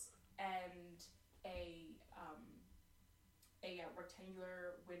tables and a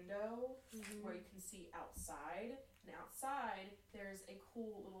rectangular window where you can see outside. And outside, there's a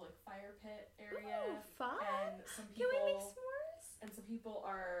cool little like fire pit area. Oh, fun! And some Can people we make s'mores? and some people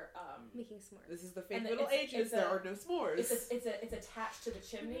are Making s'mores. This is the fake And Middle Ages. There are no s'mores. it's attached to the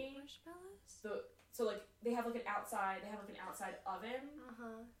chimney. Marshmallows. So like they have like an outside oven,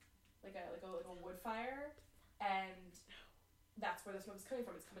 like a wood fire, and that's where the smoke is coming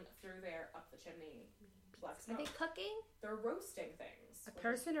from. It's coming through there up the chimney. Black Are smoke. they cooking? They're roasting things. A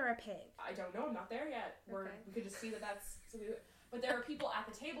person or a pig? I don't know. I'm not there yet. Okay. We could just see that's. But there are people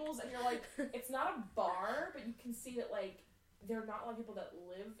at the tables, and you're like, it's not a bar, but you can see that like there are not a lot of people that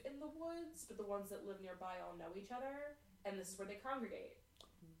live in the woods, but the ones that live nearby all know each other, and this is where they congregate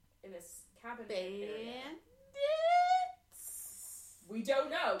in this cabin area. We don't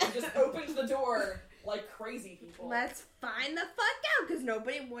know. We just opened the door like crazy people. Let's find the fuck out, because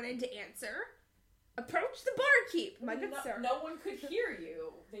nobody wanted to answer. Approach the barkeep, my good sir. No one could hear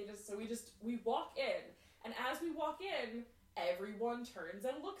you. We walk in, and as we walk in, everyone turns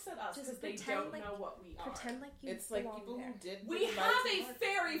and looks at us because they don't know what we are. Pretend like you It's like belong people there. who did. We have a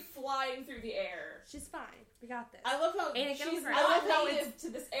fairy flying through the air. She's fine. We got this. I love how Ain't it gonna She's hurt? I love not how native to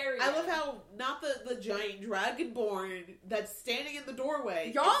this area. I love how not the giant dragonborn that's standing in the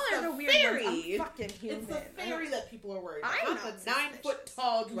doorway. Y'all it's are the weird fairy. ones. I'm fucking human. It's the fairy that people are worried about. I'm Not not the 9 foot suspicious.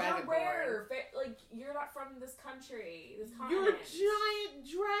 tall You're dragonborn. rare. Like, you're not from this country, this You're a continent.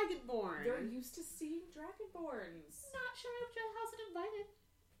 giant dragonborn. They're used to seeing dragonborns. not showing up to your house uninvited.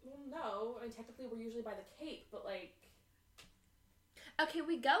 Well, no. I mean, technically, we're usually by the Cape, but like. Okay,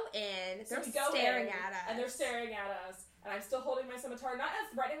 we go in. So They're we go staring in, at us. And they're staring at us. And I'm still holding my scimitar, not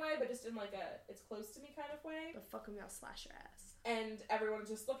as threatening way, but just in like a it's close to me kind of way. The fuck 'em, y'all slash your ass. And everyone's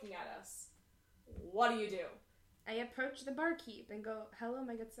just looking at us. What do you do? I approach the barkeep and go, "Hello,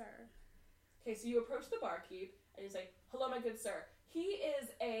 my good sir." Okay, so you approach the barkeep and you say, "Hello, my good sir." He is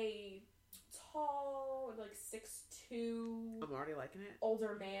a tall, like 6'2", I'm already liking it.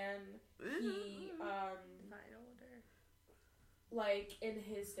 older man. He Fine, older. like in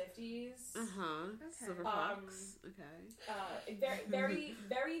his 50s. Okay. Silver fox. Okay. Very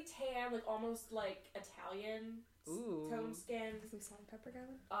very tan, like almost like Italian Ooh. tone skin. Some salt and pepper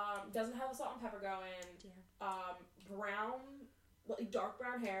going. Doesn't have the salt and pepper going. Yeah. Brown, like dark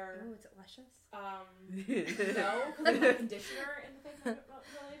brown hair. Oh, is it luscious? No, because I have conditioner in the thing from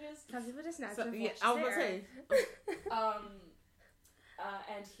Middle Ages. Some people just So, naturally yeah, flush I was their gonna hair. say.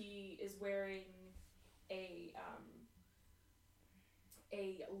 And he is wearing a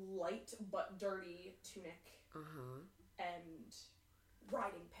light but dirty tunic and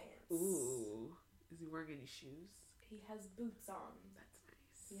riding pants. Ooh. Is he wearing any shoes? He has boots on. That's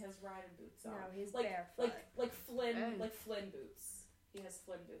nice. He has riding boots on. No, he's like barefoot. like Flynn Hey. like Flynn boots. He has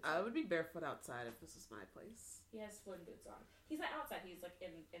Flynn boots. I on. would be barefoot outside if this was my place. He has Flynn boots on. He's not outside. He's like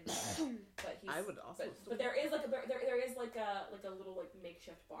in but he's. I would also. But there is like there is like a little like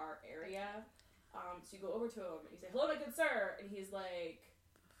makeshift bar area. So you go over to him and you say, "Hello, my good sir," and he's like,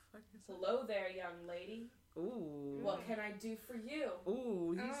 Fuck is that? "Hello there, young lady. Ooh. What can I do for you?"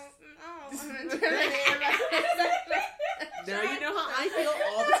 Ooh. He's. No. Now you know how I feel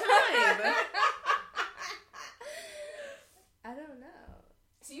all the time. I don't know.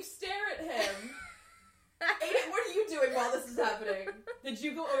 So you stare at him. Aiden, what are you doing while this is happening? Did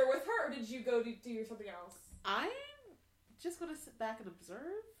you go over with her, or did you go to do something else? I'm just gonna sit back and observe.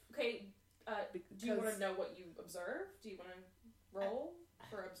 Okay. Do you want Because- to know what you observe? Do you want to roll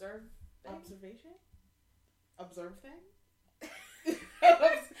for observe? thing? Observation? Observe thing?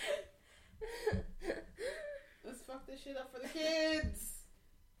 Let's fuck this shit up for the kids.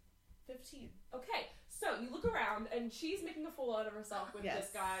 15. Okay, so you look around, and she's making a fool out of herself with Yes.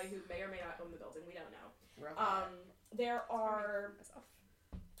 this guy who may or may not own the building. We don't know. Rough. There are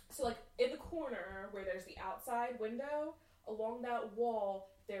so like in the corner where there's the outside window, along that wall,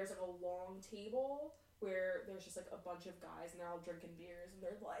 there's like a long table where there's just like a bunch of guys and they're all drinking beers and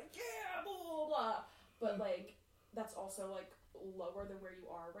they're like, yeah, blah blah blah. But like that's also like lower than where you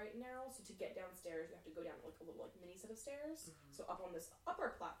are right now. So to get downstairs, you have to go down like a little like mini set of stairs. So up on this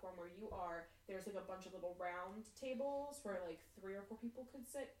upper platform where you are, there's like a bunch of little round tables where like 3 or 4 people could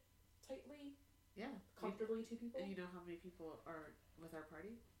sit tightly, Yeah. comfortably. 2 people. And you know how many people are with our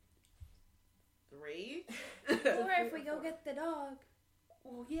party? 3? Or if we go get the dog.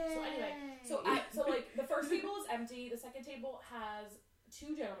 Oh, yeah. So anyway, so like the first table is empty. The second table has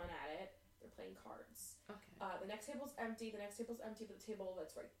 2 gentlemen at it. They're playing cards. Okay. The next table's empty. The next table's empty. But the table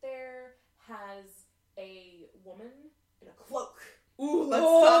that's right there has a woman in a cloak. Ooh, let's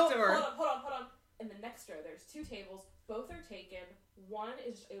talk to her. Hold on. In the next row, there's 2 tables. Both are taken. One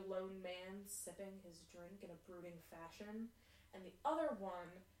is a lone man sipping his drink in a brooding fashion, and the other one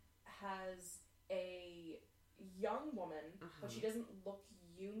has a young woman, but she doesn't look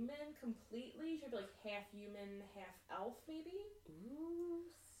human completely. She'd be like half human, half elf, maybe. Ooh.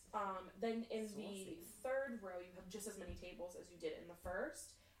 Then in Saucy. the third row, you have just as many tables as you did in the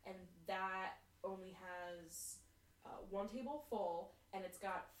first, and that only has 1 table full, and it's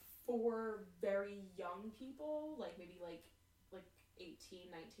got 4 very young people, like maybe like 18,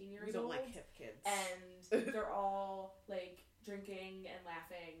 19 years old. We don't like hip kids. And they're all like drinking and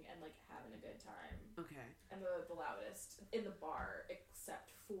laughing and like having a good time. Okay. And the loudest in the bar, except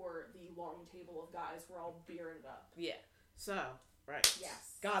for the long table of guys, we're all beering it up. Yeah. So, right.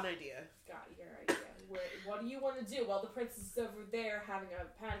 Yes. Got an idea. Got your idea. What do you want to do? Well, the princess is over there having a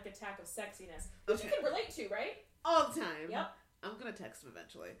panic attack of sexiness, which you can relate to, right? All the time. Yep. I'm gonna text him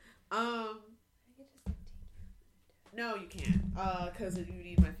eventually. I could just like take No, you can't. Because you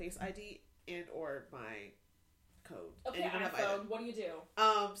need my face ID and or my code. Okay, and you don't have iPhone. item. What do you do?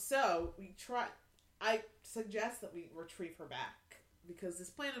 So we try. I suggest that we retrieve her back because this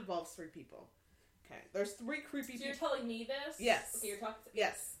plan involves 3 people. Okay, there's 3 creepy So you're people. telling me this? Yes. Okay, you're talking.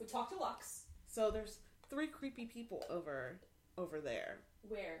 Yes. We talked to Lux. So there's 3 creepy people over there.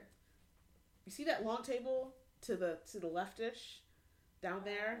 Where? You see that long table to the leftish down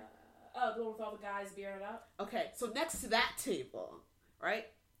there? Oh, the one with all the guys beering it up. Okay, so next to that table, right?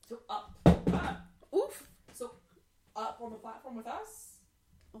 So up. Oof. So up on the platform with us.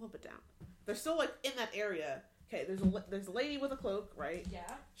 A little bit down. They're still like in that area. Okay, there's a lady with a cloak, right? Yeah.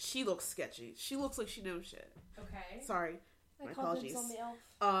 She looks sketchy. She looks like she knows shit. Okay. Sorry. I My called apologies. dibs on the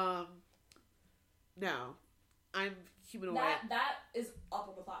elf. No. I'm humanoid. That is up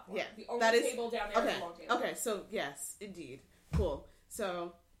on the platform. Yeah, The only that is- table down there is Okay. the long table. Okay, so yes, indeed. Cool.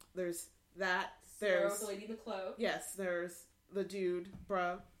 So there's that. There's There's the lady in the cloak. yes, there's the dude,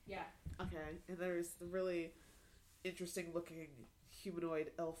 bro. Yeah. Okay, and there's the really interesting looking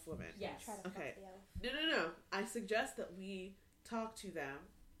humanoid elf woman. Yes. Try to fuck Okay. the elf. No. I suggest that we talk to them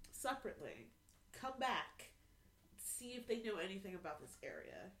separately. Come back. See if they know anything about this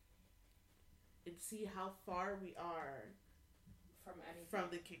area. And see how far we are From anything. from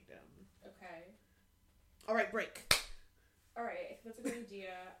the kingdom. Okay. Alright, break. All right. I think that's a good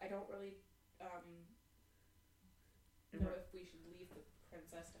idea. I don't really know if we should leave the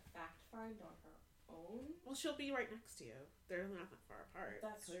princess to fact find on her own. Well, she'll be right next to you. They're not that far apart.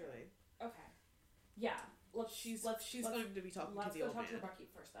 That's clearly. Okay. Yeah. She's let's going to be talking to Let's the go old talk to the man.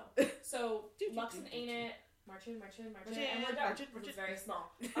 barkeep first, though. So, Do, Lux do, and do, Ain't do. It, march in, and we're March done. in. It's very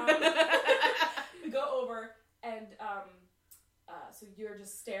small. We go over, and so you're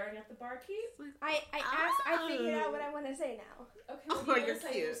just staring at the barkeep. I figured out what I want to say now. Okay, Oh, what do you you're want to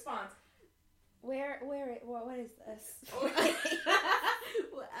say cute. in response? What is this?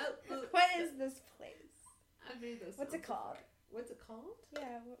 Well, What is this place? I made this. What's it called? What's it called?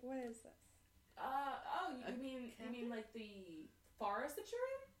 Yeah, what is this? You mean like the forest that you're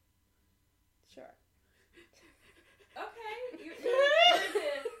in? Sure. Okay,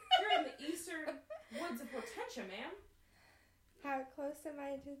 you're in the eastern woods of Hortensia, ma'am. How close am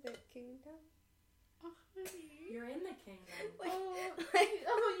I to the kingdom? Oh, honey. You're in the kingdom.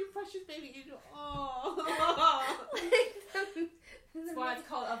 Oh, you precious baby angel. Oh. That's why it's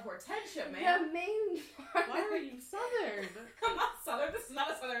called of Hortensia, The ma'am. main part. Why are you southern? I'm not southern. This is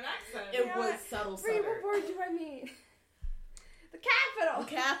not a southern accent. It Yeah, was subtle Wait, southern. what word do I mean? The capital!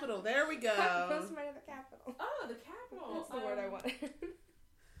 The capital. There we go. How close am I to the capital? Oh, the capital. That's the word I wanted.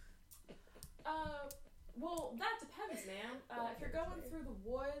 Well, that depends, ma'am. If you're going through the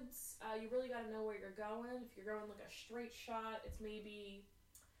woods, you really got to know where you're going. If you're going like a straight shot, it's maybe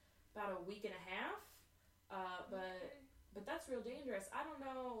about a week and a half. But that's real dangerous. I don't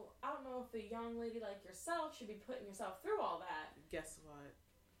know if a young lady like yourself should be putting yourself through all that. Guess what?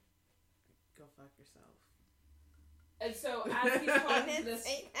 Go fuck yourself. And so as he's talking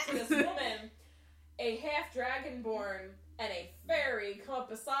to this woman, a half dragonborn and a fairy come up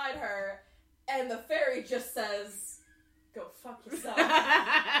beside her, and the fairy just says, "Go fuck yourself."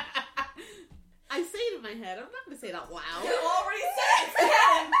 I say it in my head. I'm not going to say it out loud. You already said it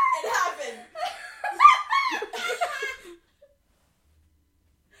again. It happened.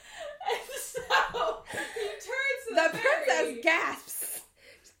 And so he turns to the fairy. princess gasps.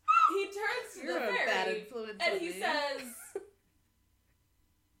 He turns to You're the a bad fairy influence and on he me. says,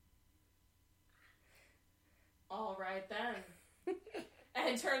 "All right then,"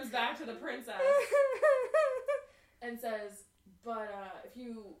 and turns back to the princess and says, "But if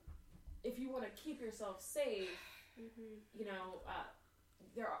you if you want to keep yourself safe, Mm-hmm. you know,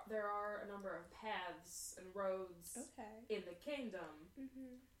 there are a number of paths and roads Okay. in the kingdom,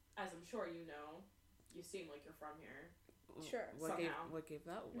 Mm-hmm. as I'm sure you know. You seem like you're from here. Sure. What Somehow. gave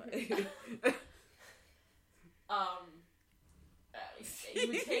that away?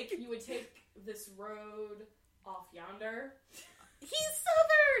 You would take this road off yonder. He's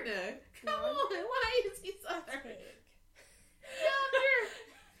Southern! Come on, why is he Southern? Yonder!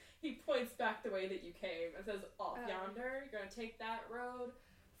 He points back the way that you came and says, off Oh. yonder. You're going to take that road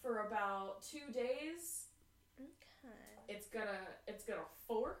for about 2 days. Okay. It's gonna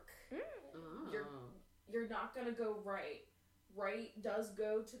fork. Oh. You're not gonna go right. Right does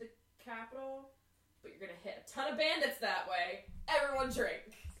go to the capital, but you're gonna hit a ton of bandits that way. Everyone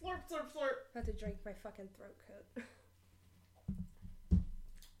drink. Slurp, slurp, slurp. I have to drink my fucking throat coat.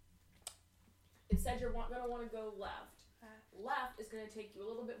 Instead, you're gonna want to go left. Left is gonna take you a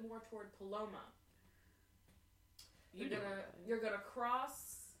little bit more toward Paloma. You're gonna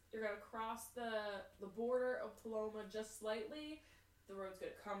cross the border of Paloma just slightly. The road's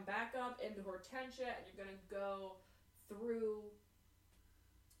gonna come back up into Hortensia, and you're gonna go through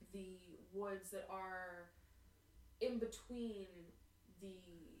the woods that are in between the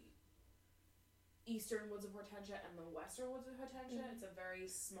eastern woods of Hortensia and the western woods of Hortensia. Mm-hmm. It's a very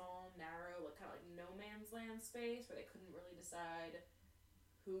small, narrow, like kind of like no man's land space where they couldn't really decide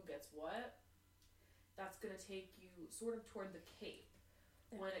who gets what. That's gonna take you sort of toward the Cape.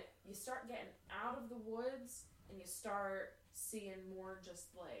 When you start getting out of the woods and you start seeing more just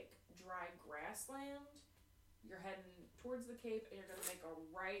like dry grassland, you're heading towards the Cape and you're going to make a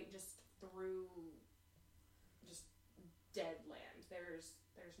right just through just dead land. There's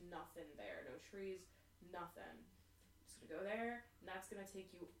nothing there. No trees, nothing. Just going to go there, and that's going to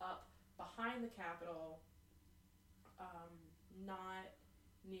take you up behind the capital, not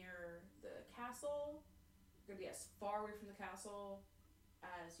near the castle. You're going to be as far away from the castle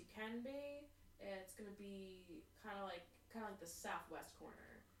as you can be. It's gonna be kind of like the southwest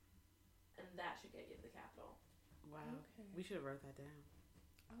corner, and that should get you to the capital. Wow. Okay. We should have wrote that down.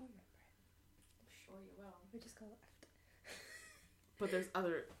 I'll remember it. I'm sure you will. We just go left. But there's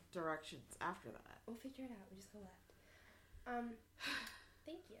other directions after that. We'll figure it out. We just go left.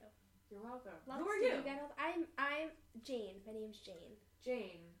 Thank you. You're welcome. Lots Who are to you? do. I'm Jane. My name's Jane.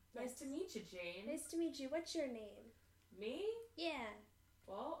 Jane. Nice Yes. to meet you, Jane. Nice to meet you. What's your name? Me? Yeah.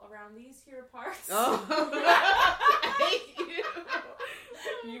 Well, around these here parts. Oh. I hate you.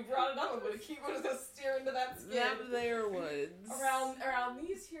 You brought it up. I'm gonna just stare into that skin. Them there woods. Around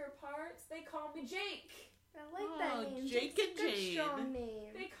these here parts, they call me Jake. I like Oh, that name. Jake Jake's and a good, Jane. strong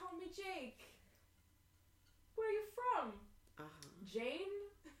name. They call me Jake. Where are you from? Jane?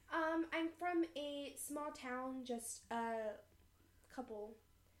 I'm from a small town just a couple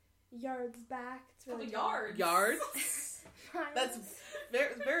yards back. It's really Couple yards. Yards? Miles. That's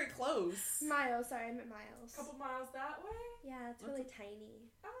very, very close. Miles. Sorry, I meant miles. Couple miles that way? Yeah, it's really tiny.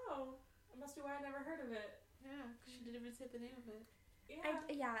 Oh, that must be why I never heard of it. Yeah, because she didn't even say the name of it. Yeah.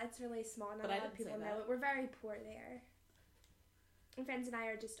 Yeah, it's really small. Not But a I lot of didn't say people know that. it. We're very poor there. My friends and I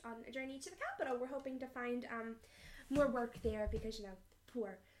are just on a journey to the capital. We're hoping to find more work there because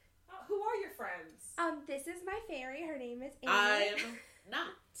poor. Who are your friends? This is my fairy. Her name is Anna. I'm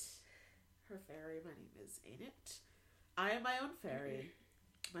not her fairy. My name is Ain't. I am my own fairy.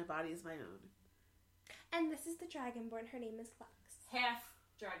 My body is my own. And this is the dragonborn. Her name is Lux. Half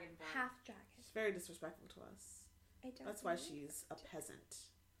dragonborn. Half dragon. She's very disrespectful to us. I don't That's why know. she's a peasant.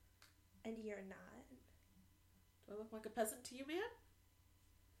 And you're not. Do I look like a peasant to you, man?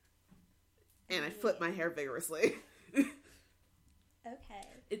 And I flip my hair vigorously. Okay.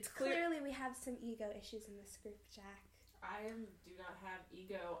 It's clear. Clearly, we have some ego issues in this group, Jack. I do not have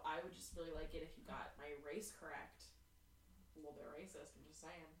ego. I would just really like it if you got my race correct. A little bit racist, I'm just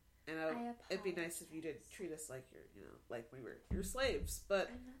saying. And it'd be nice if you did treat us like like we were your slaves. But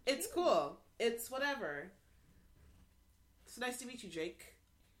I'm not it's sure. cool. It's whatever. It's nice to meet you, Jake.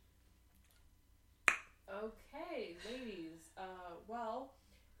 Okay, ladies. Well,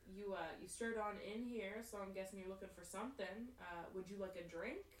 you strode on in here, so I'm guessing you're looking for something. Would you like a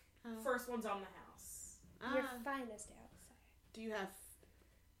drink? First one's on the house. Your finest outside. Do you have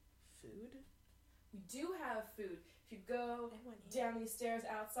food? We do have food. If you go I want it. down these stairs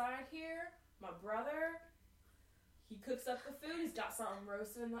outside here, my brother, he cooks up the food. He's got something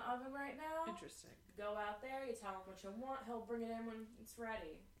roasted in the oven right now. Interesting. Go out there, you tell him what you want, he'll bring it in when it's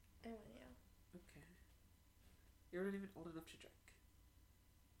ready. I want you. Okay. You're not even old enough to drink.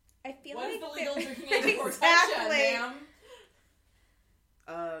 I feel What like is the legal there- drinking age for Exactly. ma'am?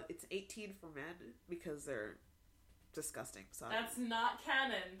 It's 18 for men because they're disgusting. Sorry. That's not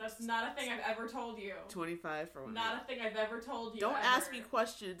canon. That's not a thing I've ever told you. 25 for one. Not a thing I've ever told you. Don't ever. ask me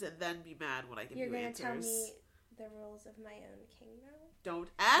questions and then be mad when I give You're you gonna answers. tell me the rules of my own kingdom? Don't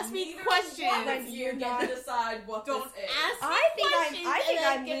ask me Neither questions. one Then of you you're get not- to decide what Don't this is. ask me I think questions.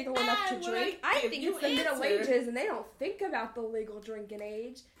 I'm and then legal get enough to mad when drink. I give think you it's the Middle answers. Ages, and they don't think about the legal drinking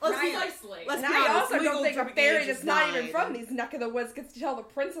age. Let's And be I- Precisely. let's and be I honest, also legal don't think a drinking fairy age that's is not even 9. from these neck of the woods gets to tell the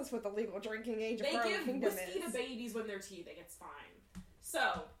princess what the legal drinking age of They her own give kingdom whiskey to is. babies when they're teething. It's fine.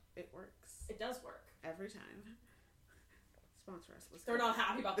 So, It works. it does work. Every time. Sponsor us. Let's They're go. not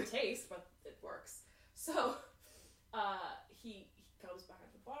happy about the taste, but it works. So, he goes back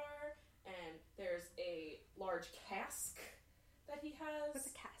at the bar, and there's a large cask that he has. What's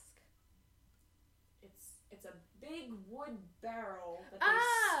a cask? It's a big wood barrel that they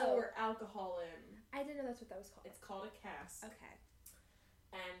Oh! store alcohol in. I didn't know that's what that was called. It's called a cask. Okay.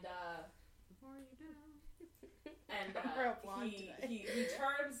 And Before you know. I'm real blonde he, today.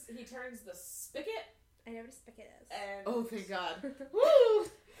 he turns the spigot I know what a spigot is. and Oh, thank God.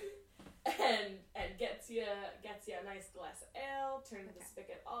 Woo! and gets you a nice glass of ale, turns the Okay.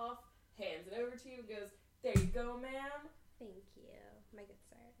 spigot off, hands it over to you, and goes, "There you go, ma'am. Thank you, my good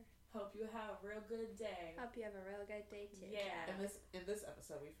sir. Hope you have a real good day." Hope you have a real good day too. Yeah. In this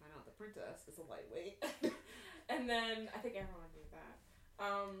episode, we find out the princess is a lightweight. And then I think everyone knew that.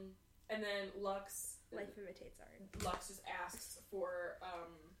 And then Lux Life imitates art. Lux just asks for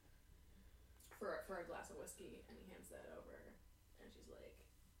a glass of whiskey, and he hands that over, and she's like,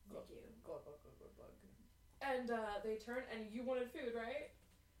 "Thank you." Glug, glug, glug, glug, glug. And they turn, and you wanted food, right?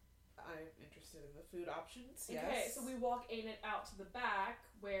 I'm interested in the food options. Yes. Okay, so we walk Ain't out to the back,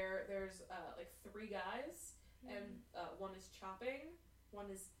 where there's like 3 guys, and one is chopping, one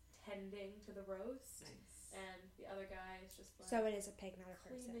is tending to the roast, Nice. and the other guy is just like So it is a pig, not a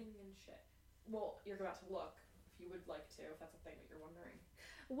person. cleaning and shit. Well, you're about to look if you would like to, if that's a thing that you're wondering.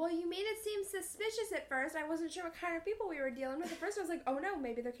 Well, you made it seem suspicious at first. I wasn't sure what kind of people we were dealing with. At first, I was like, oh no,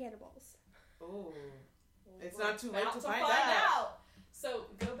 maybe they're cannibals. Oh. It's We're not too late about to find out. So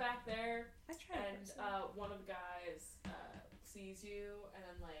go back there, I tried. and one of the guys sees you, and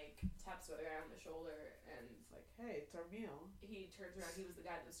then like taps the other guy on the shoulder, and It's like, hey, it's our meal. he turns around. He was the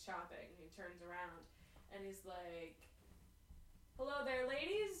guy that was chopping. He turns around, and he's like, "Hello there,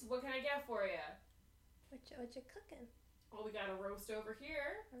 ladies. What can I get for you?" What you cooking? Well, we got a roast over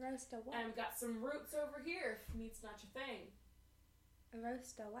here, A roast of what? and we got some roots over here. If meat's not your thing. A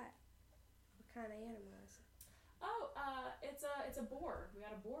roast of what? What kind of animal is it? Oh, it's a boar. We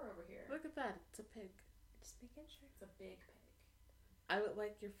got a boar over here. Look at that. It's a pig. Just making sure. It's a big pig. I would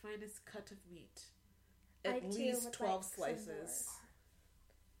like your finest cut of meat. I, At too, least would 12 like some slices.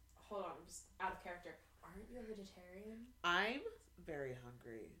 Hold on, I'm just out of character. Aren't you a vegetarian? I'm very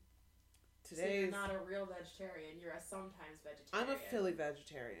hungry. So Today's. you're not a real vegetarian. You're a sometimes vegetarian. I'm a Philly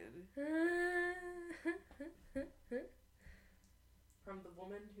vegetarian. From the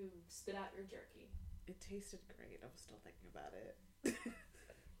woman who spit out your jerky. It tasted great. I'm still thinking about it.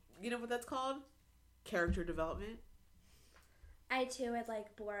 You know what that's called? Character development. I too would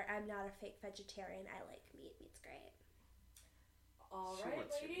like boar. I'm not a fake vegetarian. I like meat. Meat's great. All She right,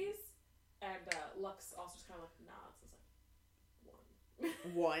 wants your ladies. And Lux also just kind of like nods. It's like,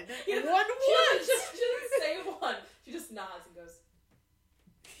 1. One. She One doesn't- what? She doesn't say 1. She just nods and goes,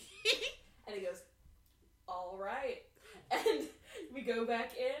 and he goes, all right. And we go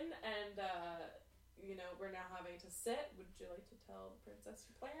back in, and, we're now having to sit. Would you like to tell the princess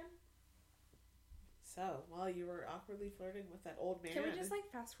your plan? So, while you were awkwardly flirting with that old man. Can we just like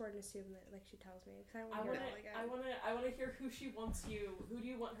fast forward and assume that like she tells me? Because I want to hear it all again. I want to hear who she wants you. Who do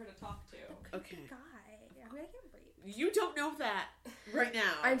you want her to talk to? Okay. Guy, I'm gonna get raped. You don't know that right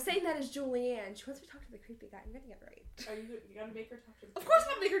now. I'm saying that as Julianne. She wants me to talk to the creepy guy. I'm gonna get raped. Are you gonna make her talk to? Of course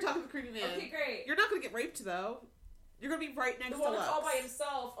I'm gonna make her talk to the creepy man. Okay, great. You're not gonna get raped though. You're gonna be right next The to one that's Lux. all by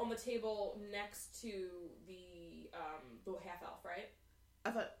himself on the table next to the half elf, right?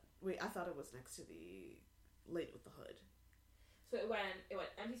 I thought it was next to the lady with the hood. So it went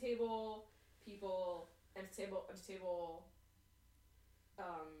empty table, people, empty table,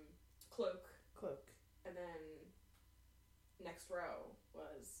 cloak, and then next row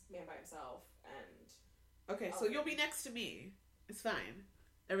was man by himself, and Okay, so you'll be next to me. It's fine.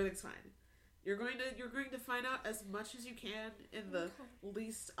 Everything's fine. You're going to find out as much as you can in the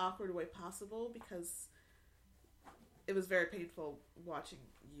least awkward way possible, because it was very painful watching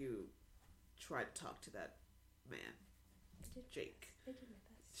you try to talk to that man, Jake. I did my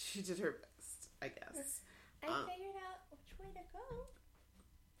best. She did her best, I guess. I figured out which way to go.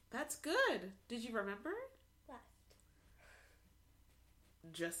 That's good. Did you remember? Left.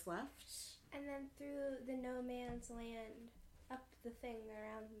 Just left? And then through the no man's land, up the thing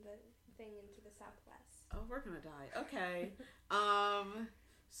around the thing into the southwest. Oh, we're gonna die. Okay.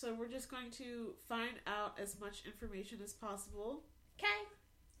 So we're just going to find out as much information as possible. Okay.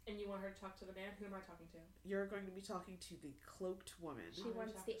 And you want her to talk to the man? Who am I talking to? You're going to be talking to the cloaked woman. She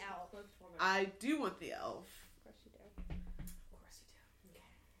wants the elf. I do want the elf. Of course you do. Of course you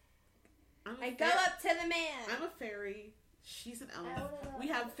do. Okay. I go up to the man. I'm a fairy. She's an elf. We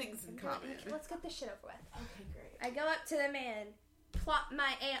have things in common. Let's get this shit over with. Okay, great. I go up to the man, plop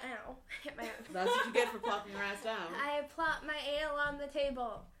my ale. Hit my arm. That's what you get for plopping your ass down. I plop my ale on the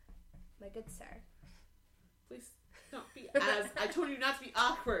table. My good sir. Please don't be as... I told you not to be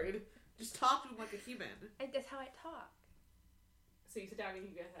awkward. Just talk to him like a human. That's how I talk. So you sit down and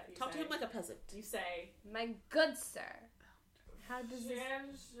you get that. Talk to him like a peasant. You say, my good sir. How does this...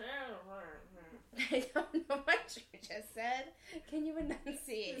 I don't know what you just said. Can you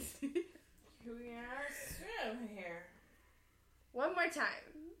enunciate? here. One more time.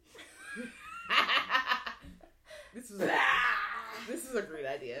 This is a great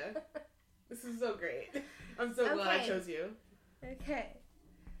idea. This is so great. I'm so glad I chose you. Okay.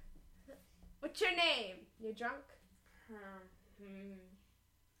 What's your name? You drunk?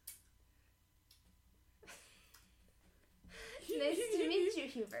 Nice to meet you,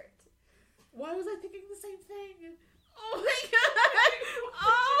 Hubert. Why was I thinking the same thing? Oh my god!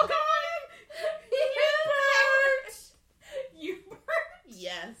 Oh god! Hubert!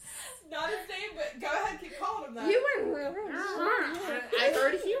 Yes. Not his name, but go ahead, keep calling him that. You were I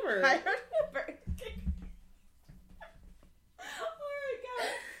heard humor. I heard Hubert. Alright,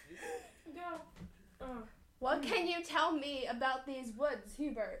 go. What can you tell me about these woods,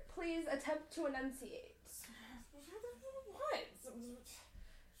 Hubert? Please attempt to enunciate. What?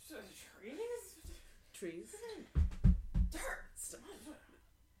 Trees. Dirt. That's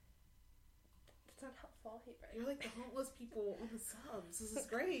not helpful, Hubert. You're like the homeless people on the subs. This is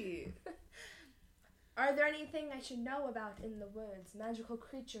great. Are there anything I should know about in the woods? Magical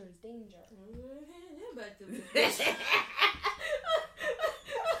creatures, danger.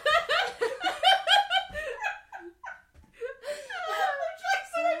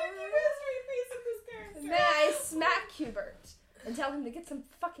 May I smack Hubert and tell him to get some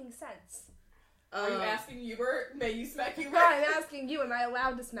fucking sense? Are you asking Hubert? May you smack Hubert? No, I'm asking you. Am I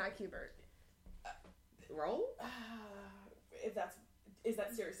allowed to smack Hubert? Roll? Is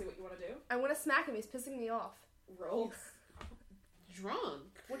that seriously what you want to do? I want to smack him. He's pissing me off. Roll.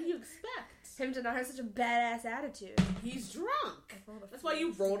 Drunk? What do you expect? Him to not have such a badass attitude. He's drunk. That's why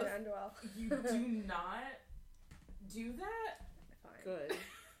you rolled it. You do not do that? Fine. Good.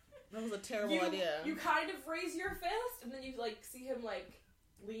 That was a terrible idea. You kind of raise your fist, and then you see him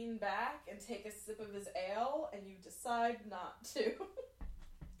lean back and take a sip of his ale, and you decide not to.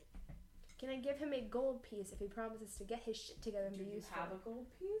 Can I give him a gold piece if he promises to get his shit together and be useful? Have a gold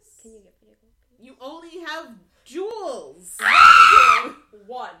piece? Can you give me a gold piece? You only have jewels.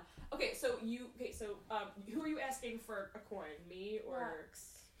 One. Okay, so who are you asking for a coin? Me or?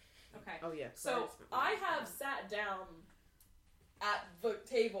 Lux. Okay. Oh yeah. So I have sat down at the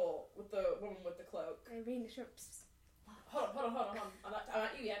table with the woman with the cloak. I mean, shrimps. Hold on. I'm not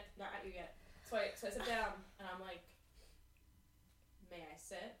at you yet. Not at you yet. So I sit down and I'm like, may I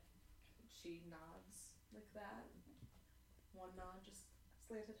sit? She nods like that. One nod, just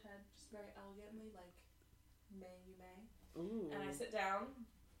slanted head, just very elegantly, like, may you may. Ooh. And I sit down,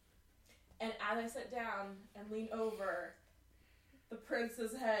 and as I sit down and lean over, the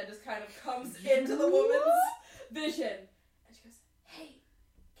prince's head just kind of comes into the woman's vision. And she goes, hey,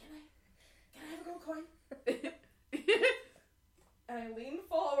 can I have a gold coin? And I lean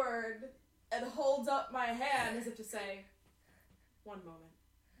forward and hold up my hand as if to say, one moment.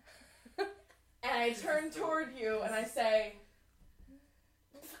 And I turn toward you and I say,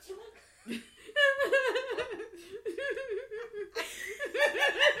 what the fuck do you want?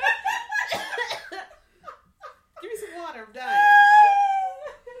 Give me some water, I'm dying.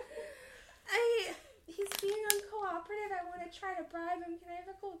 He's being uncooperative. I want to try to bribe him. Can I have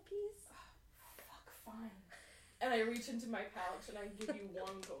a gold piece? Fuck, fine. And I reach into my pouch and I give you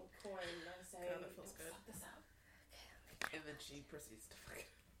one gold coin and I say, God, that feels good. Fuck this up. And then she proceeds to fuck.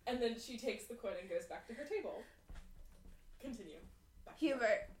 And then she takes the coin and goes back to her table. Continue. Back to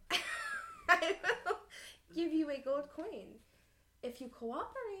Hubert, I will give you a gold coin if you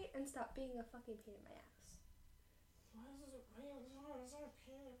cooperate and stop being a fucking pain in my ass.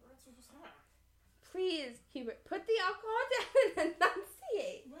 Please, Hubert, put the alcohol down and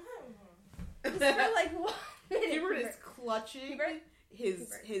enunciate. Just for like 1 minute. Hubert is clutching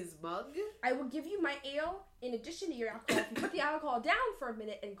his mug. I will give you my ale in addition to your alcohol if you put the alcohol down for a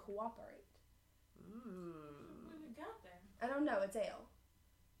minute and cooperate. What have you got there? I don't know. It's ale.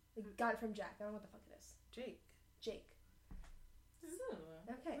 We got it from Jack. I don't know what the fuck it is. Jake. Jake. So,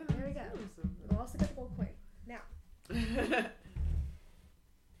 Okay, there we go. We'll also get the gold coin. Now,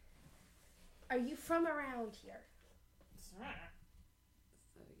 are you from around here?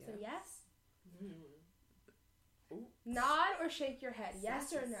 So yes? Ooh. Nod or shake your head.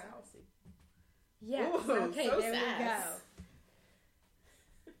 Yes or no? Sassy. Yes. Ooh, Okay, so there we sass.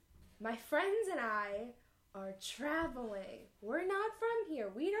 go. My friends and I are traveling. We're not from here.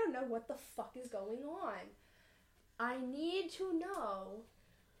 We don't know what the fuck is going on. I need to know,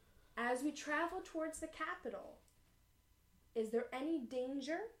 as we travel towards the capital, is there any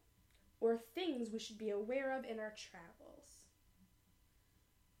danger or things we should be aware of in our travels?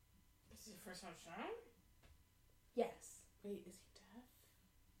 This is your first time showing? Yes. Wait, is he deaf?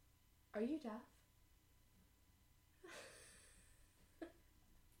 Are you deaf?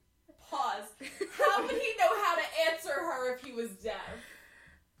 Pause. How would he know how to answer her if he was deaf?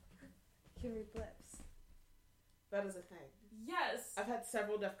 Curie blips. That is a thing. Yes. I've had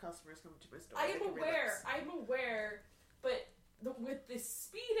several deaf customers come to my store. I They am can read aware. lips. I'm aware. But with the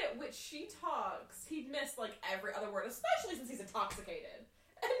speed at which she talks, he'd miss like every other word, especially since he's intoxicated.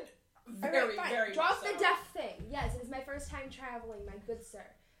 And very, Alright, fine. very Drop much the so. deaf thing. Yes, it is my first time traveling, my good sir.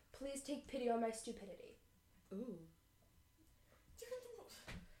 Please take pity on my stupidity. Ooh.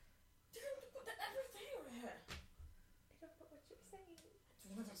 I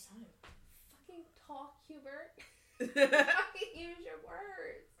don't know what you're saying. Fucking talk, Hubert. That's Fucking use your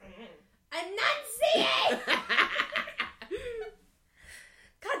words. Enunciate!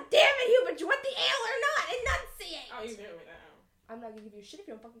 God damn it, Hubert! You want the ale or not? Enunciate! Oh, you do it now. I'm not gonna give you shit if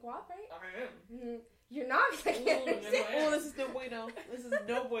you don't fucking cooperate. I am. You're not, 'cause I can't Ooh, understand. no, Oh, this is no bueno. This is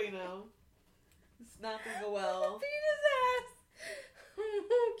no bueno. It's not gonna go well. Beat his ass.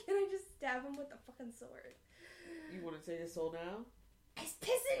 Can I just stab him with the fucking sword? You want to take his soul now? It's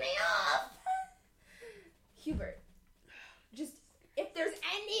pissing me off! Hubert, just, if there's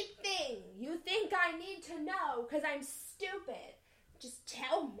anything you think I need to know, because I'm stupid, just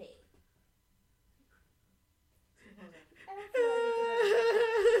tell me. I don't feel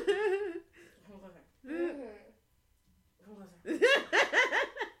like it's Hold on. a- Hold on.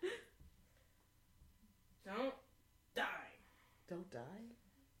 Don't die. Don't die.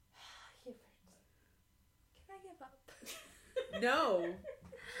 Hubert, can I give up? No.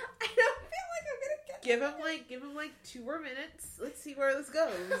 I don't feel like I'm gonna get Give him like 2 more minutes. Let's see where this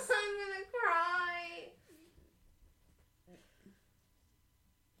goes. I'm gonna cry.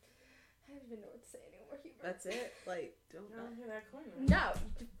 I don't even know what to say anymore, Hubert. That's it. Like, don't I don't hear that coin. No,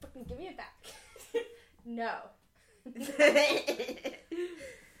 just fucking give me it back. No.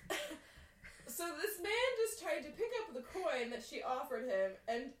 So this man just tried to pick up the coin that she offered him,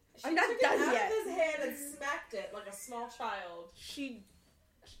 and she I'm not took done it out yet. of his hand and smacked it like a small child. She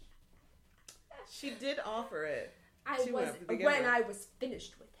did offer it. I To was him to begin when with. I was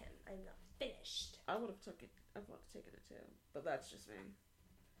finished with him. I'm not finished. I would have taken it too, but that's just me.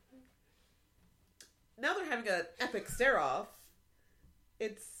 Now they're having an epic stare off.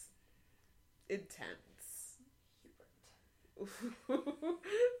 It's intense.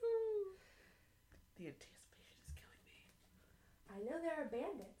 The anticipation is killing me. I know there are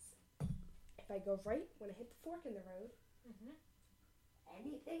bandits. If I go right when I hit the fork in the road,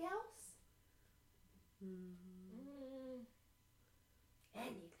 anything else?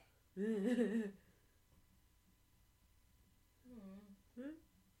 Anything.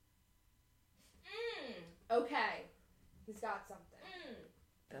 Okay, he's got something.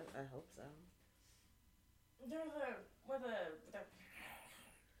 I hope so. There's a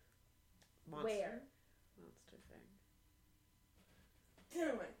Monster. Where? Monster thing.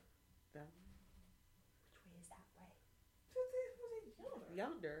 anyway. That Which way is that way?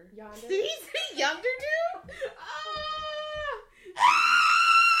 Yonder. Yonder. Did he say yonder dude?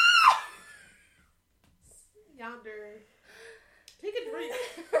 Yonder. Take a drink.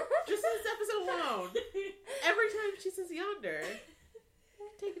 Just in this episode alone. Every time she says yonder,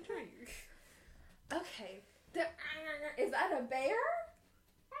 take a drink. Okay. Is that a bear?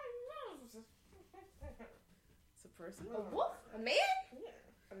 It's a person. A wolf? A man? Yeah.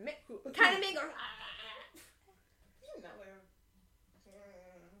 A man? What kind of man goes? You know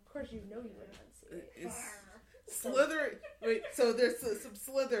Of course, you know you wouldn't see it. Is slither. Wait, so there's some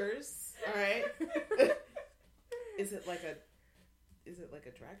slithers. All right. Is it like a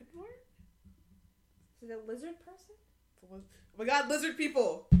dragonborn? Is it a lizard person? Oh my god, lizard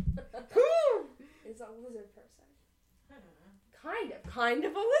people! It's a lizard person. Kind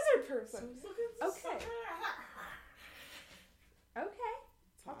of a lizard person. Okay. Okay.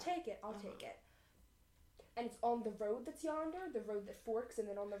 I'll take it. and it's on the road that's yonder, the road that forks, and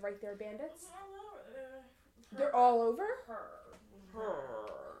then on the right there are bandits. They're all over?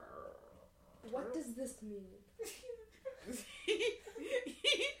 What does this mean?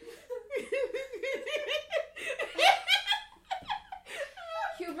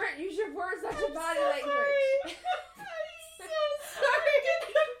 Hubert, use your words, not your body language. I'm so sorry.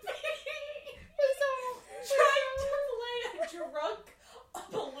 Trying to play a drunk,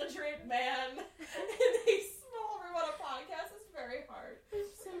 belligerent man in a small room on a podcast is very hard. I'm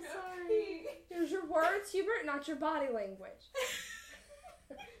so sorry. Use your words, Hubert, not your body language.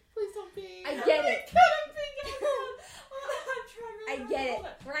 Please don't be. I get it. I get it.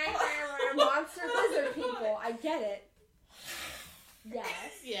 Monster lizard people. I get it.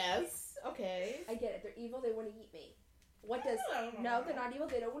 Yes. Yes. Okay. I get it. They're evil. They want to eat me. What does... No, they're not evil.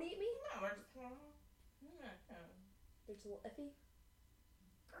 They don't want to eat me? They're just a little iffy.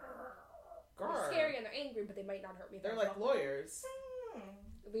 They're scary and they're angry, but they might not hurt me. They're like lawyers.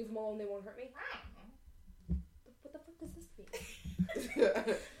 Leave them alone. They won't hurt me. What the fuck does this mean?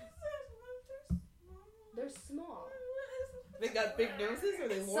 They're small. They got big noses? Are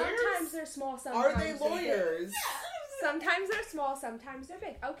they lawyers? Sometimes they're small, sometimes Are they they're lawyers? big. Sometimes they're small, sometimes they're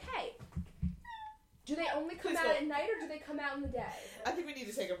big. Okay. Do they only come out at night or do they come out in the day? I think we need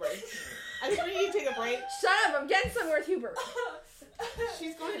to take a break. Shut Shut up, I'm getting somewhere with Hubert.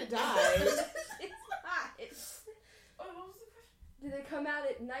 She's going to die. It's hot. Do they come out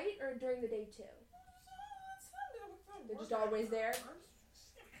at night or during the day too? They're just always there?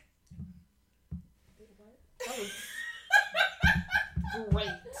 That was great.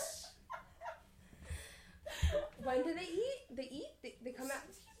 When do they eat? They come out.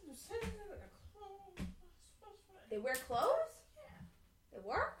 They wear clothes? They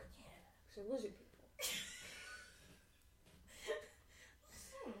work? So lizard people.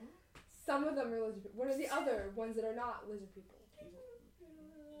 Some of them are lizard people. What are the other ones that are not lizard people?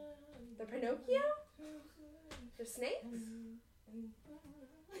 They're Pinocchio? They're snakes?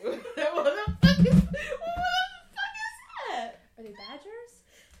 What the fuck is that? Are they badgers?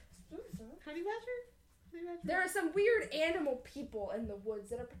 Honey badger? There are some weird animal people in the woods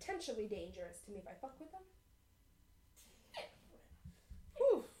that are potentially dangerous to me if I fuck with them.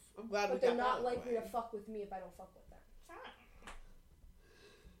 Whew, I'm glad But we they're got not that likely to away. fuck with me if I don't fuck with them.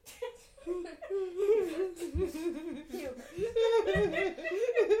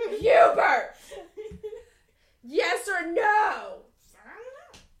 Hubert! Yes or no?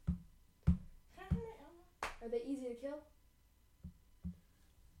 Are they easy to kill?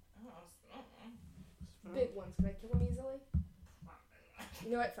 Big ones. Can I kill them easily?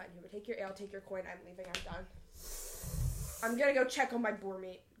 You know what? Fine, Hubert. I'll take your coin. I'm leaving. I'm done. I'm gonna go check on my boar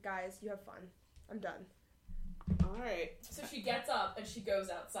meat. Guys, you have fun. I'm done. Alright. So she gets up and she goes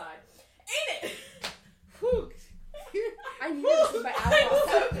outside. Ain't it? Whew. I knew this was my I'm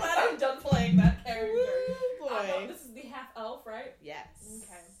outlaw. so glad I'm done playing that character. Boy. This is the half elf, right? Yes.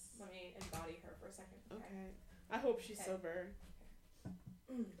 Okay. Let me embody her for a second. Okay. I hope she's Okay. sober.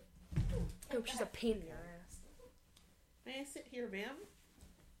 I hope she's a pain in your ass. May I sit here, ma'am?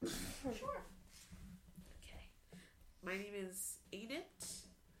 Sure. Okay. My name is Enid.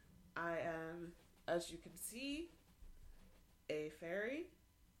 I am, as you can see, a fairy.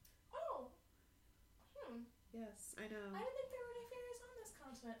 Oh. Yes, I know. I didn't think there were any fairies on this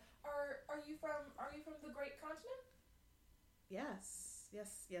continent. Are you from the Great Continent? Yes,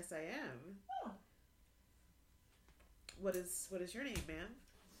 I am. Oh. What is your name, ma'am?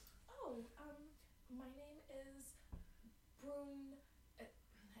 Oh, my name is Brune.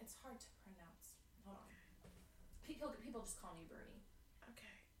 It's hard to pronounce. Hold on. People just call me Bruni.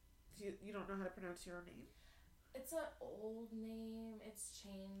 Okay. You don't know how to pronounce your own name? It's an old name. It's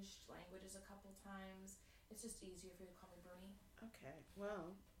changed languages a couple times. It's just easier for you to call me Bruni. Okay.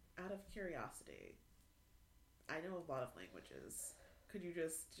 Well, out of curiosity, I know a lot of languages. Could you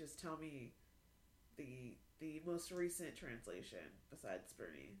just tell me the most recent translation besides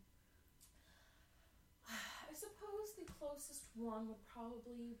Bernie? I suppose the closest one would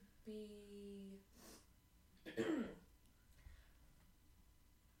probably be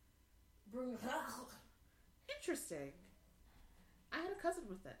Brune. Interesting. I had a cousin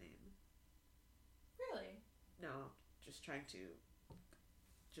with that name. Really? No, just trying to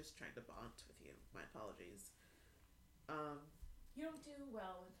bond with you. My apologies. You don't do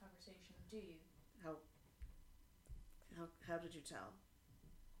well in conversation, do you? How did you tell?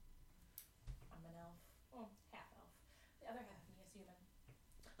 I'm an elf. Well, half elf. The other half of me is human.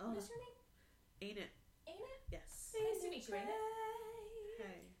 Oh, What is your name? ain't it? Ain't it? Yes. Nice to meet you, Ain't it?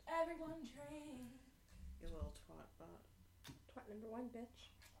 Hey, Everyone drink. you little twat bot. Twat number one,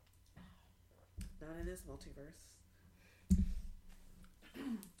 bitch. Not in this multiverse.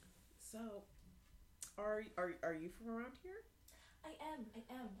 So, are you from around here? I am.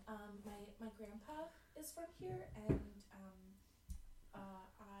 My grandpa is from here, and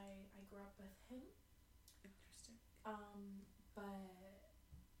I grew up with him. Interesting. But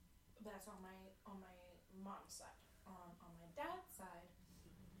that's on my mom's side. On my dad's side,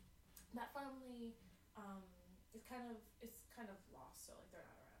 that family is kind of lost. So like they're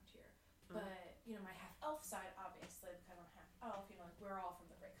not around here. But you know, my half elf side, obviously, because I'm half elf. You know, like we're all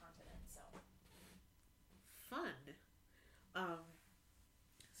from the Great Continent. So Fun.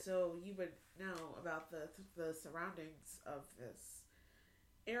 So you would know about the surroundings of this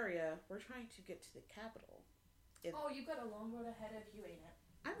area. We're trying to get to the capital. you've got a long road ahead of you, ain't it?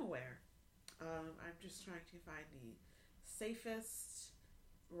 I'm aware. I'm just trying to find the safest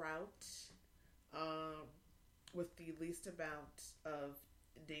route, with the least amount of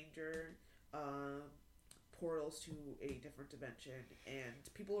danger, portals to a different dimension,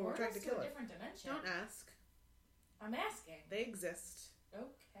 and people who are trying to kill a us. different dimension. Don't ask. I'm asking. They exist.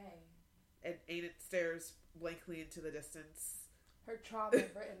 Okay. And Enid stares blankly into the distance. Her trauma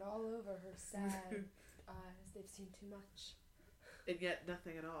written all over her sad eyes. They've seen too much. And yet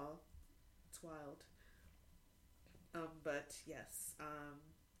nothing at all. It's wild. But yes.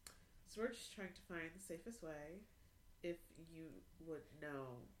 So we're just trying to find the safest way. If you would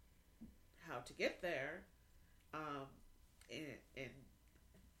know how to get there,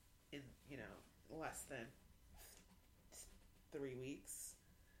 in you know, less than 3 weeks,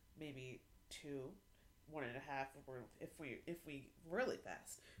 maybe 2, 1.5. If we really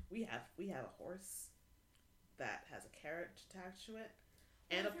fast, we have a horse that has a carriage attached to it,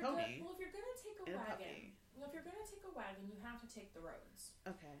 and a pony. If you're gonna take a and wagon, if you're gonna take a wagon, you have to take the roads,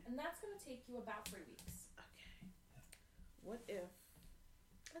 Okay. and that's gonna take you about 3 weeks. Okay. What if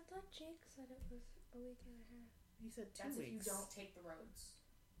I thought Jake said it was a week and a half. you said 2 That's weeks? if you don't take the roads.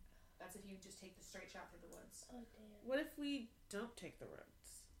 That's if you just take the straight shot through the woods. Oh, damn. What if we don't take the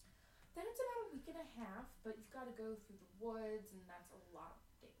roads? Then it's about a week and a half, but you've got to go through the woods, and that's a lot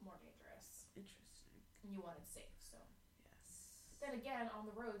more dangerous. Interesting. And you want it safe, so. Yes. Then again, on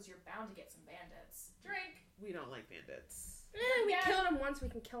the roads, you're bound to get some bandits. Drink! We don't like bandits. We Yeah. killed him once, we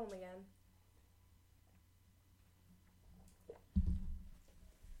can kill him again.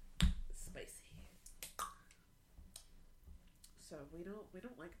 Spicy. So we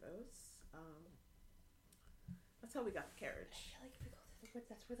don't like those. That's how we got the I carriage. feel like if we go through the woods,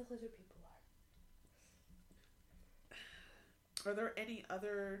 that's where the lizard people are. Are there any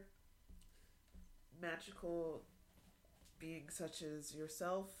other magical beings such as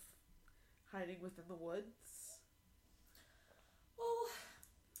yourself hiding within the woods? Well,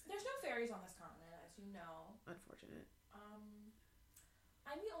 there's no fairies on this continent, as you know. Unfortunate.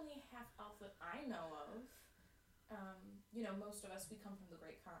 I'm the only half elf that I know of. You know, most of us, we come from the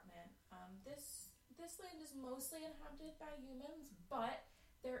Great Continent. This land is mostly inhabited by humans, but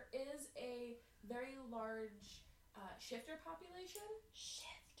there is a very large shifter population.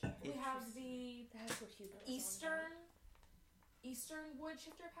 Shifter. We have the That's what Hugo was Eastern wood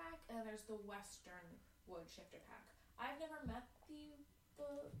shifter pack, and there's the Western wood shifter pack. I've never met the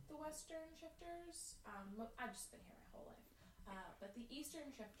Western shifters. I've just been here my whole life. But the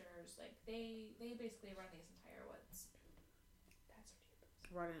Eastern shifters, like they basically run these entire woods. That's what Hugo was.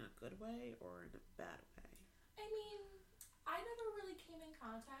 Run in a good way or in a bad way? I mean, I never really came in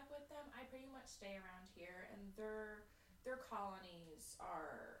contact with them. I pretty much stay around here, and their colonies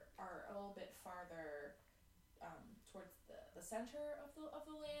are a little bit farther towards the center of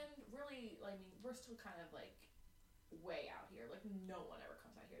the land. Really, I mean, we're still kind of like way out here. Like no one ever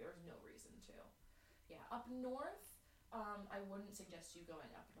comes out here. There's no reason to. Yeah, up north, I wouldn't suggest you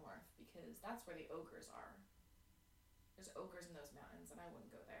going up north because that's where the ogres are. There's ogres in those mountains, and I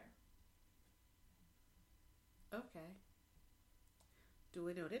wouldn't go there. Okay.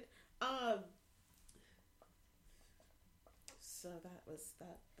 Duly noted. So that was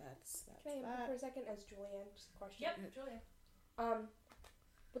that. That's Can I input that. for a second as Julianne? Just a question. Yep, Julia.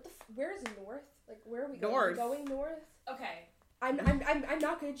 What the? Where's north? Like, where are we going? North. Are we going north? Okay. I'm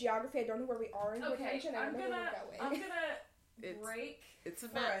not good at geography. I don't know where we are in the Okay, dimension. I don't know where we're I'm going. gonna break It's a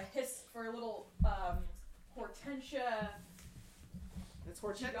for map. for a little Hortensia. It's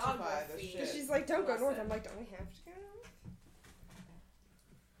Hortensia this Geography. shit. Because she's like, don't go north. Lesson. I'm like, don't we have to go north?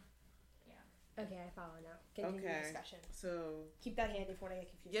 Yeah. Okay, I follow now. Continue Okay. the discussion. So Keep that handy for when I get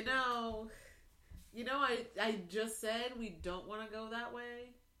confused. you know, I just said we don't want to go that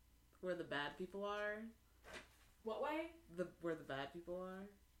way, where the bad people are. What way? Where the bad people are.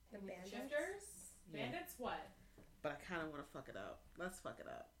 The bandits? Shifters? Yeah. Bandits? What? But I kind of want to fuck it up. Let's fuck it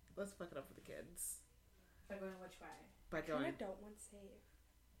up. Let's fuck it up for the kids. By going which way? By I going. don't want to say.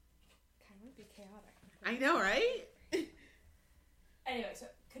 Kind of be chaotic. I know, right? Anyway, so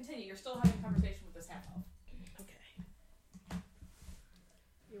continue. You're still having a conversation with this half elf. Okay.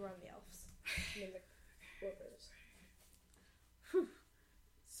 You were on the elves. I mean the workers.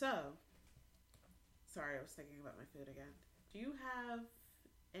 So, sorry, I was thinking about my food again. Do you have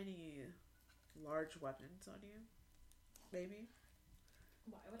any large weapons on you? Maybe?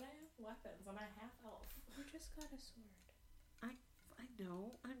 Why would I have weapons? I'm a half elf. You just got a sword. I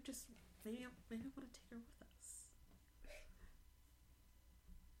know. I'm just maybe I want to take her with us.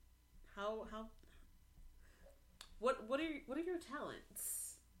 How what are your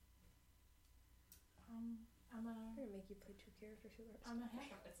talents? I'm gonna make you play 2 characters for the rest. I'm a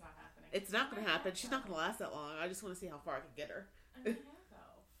half elf. It's not happening. It's not gonna happen. She's not gonna last that long. I just want to see how far I can get her. I'm a half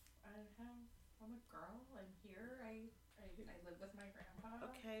elf. I'm a girl. I'm here. I live with my grandpa.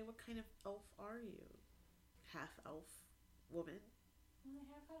 Okay, what kind of elf are you? Half elf woman? I'm a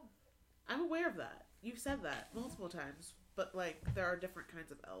half elf. I'm aware of that. You've said that multiple times, but like there are different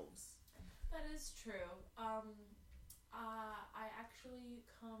kinds of elves. That is true. I actually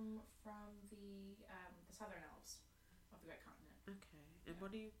come from the southern elves of the Great Continent. Okay, and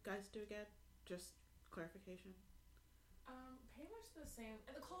what do you guys do again? Just clarification. Pretty much the same.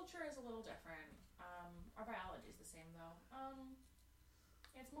 And the culture is a little different. Our biology is the same though.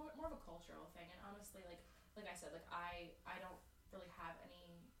 It's more of a cultural thing. And honestly, like I said, like I don't really have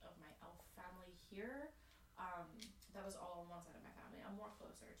any of my elf family here. That was all on one side of my family. I'm more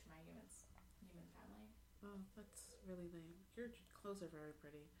closer to my human family. Oh, that's really lame. Your clothes are very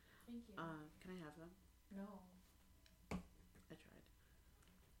pretty. Thank you. Can I have them? No. I tried.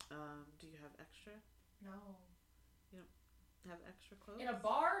 Do you have extra? No. Have extra clothes? In a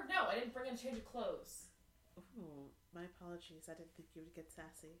bar? No, I didn't bring in a change of clothes. Ooh, my apologies. I didn't think you would get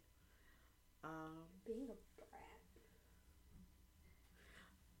sassy. Being a brat.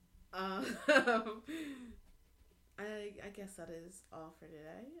 I guess that is all for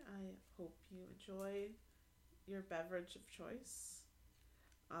today. I hope you enjoy your beverage of choice.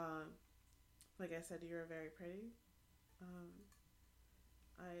 Like I said, you're very pretty.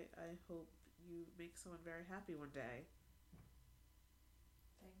 I hope you make someone very happy one day.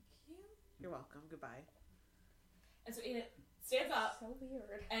 Thank you. You're welcome. Goodbye. And so Enid stands up So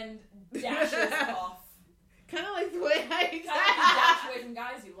weird. and dashes off. Kind of like the way I Kind of dash away from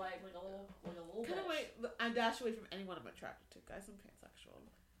guys you like a little kind of bitch. way I dash away from anyone I'm attracted to. Guys, I'm pansexual.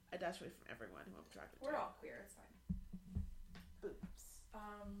 I dash away from everyone who I'm attracted to. We're all queer. It's fine. Oops.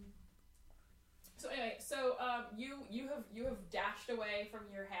 So anyway, you have dashed away from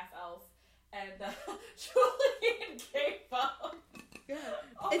your half elf, and Julian gave up. Yeah.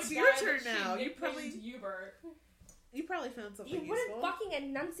 on It's the your guy turn that she now. You nicknamed Hubert. You probably found something You wouldn't useful. fucking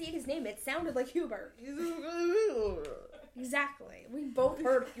enunciate his name. It sounded like Hubert. Exactly. We both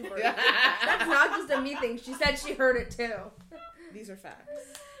heard Hubert. That's not just a me thing. She said she heard it too. These are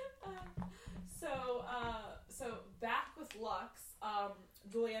facts. So back with Lux,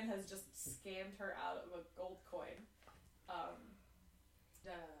 Julian has just scammed her out of a gold coin,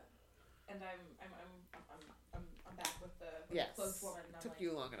 and I'm back with the Yes. clothes woman. And I'm Took like,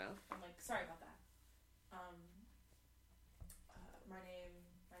 you long enough. I'm like, sorry about that. My name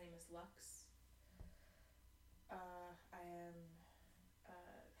is Lux. I am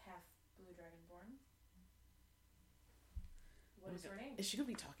half blue dragonborn. What is your name? Is she gonna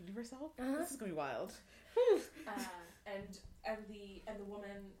be talking to herself? Uh-huh. This is gonna be wild. And the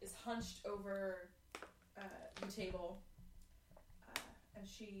woman is hunched over the table, and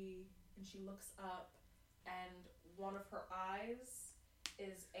she looks up, and one of her eyes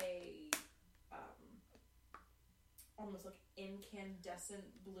is a almost like incandescent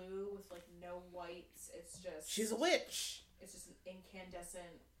blue with like no whites. It's just She's a witch. It's just an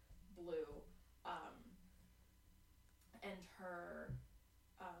incandescent blue,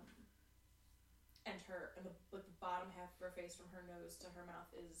 and the bottom half of her face from her nose to her mouth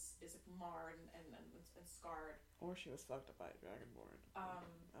is marred and scarred. Or she was fucked up by a dragonborn. I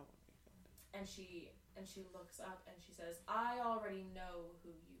wouldn't be offended. And she looks up and she says, "I already know who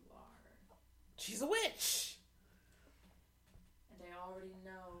you are, She's a witch. and I already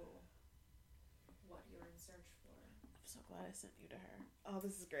know what you're in search for." I'm so glad I sent you to her. Oh,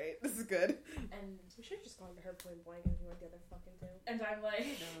 this is great. This is good. And We should have just gone to her point blank if we went the other fucking two. and I'm like,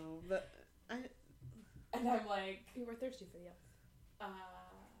 No, but and I'm like, We were thirsty for the elf.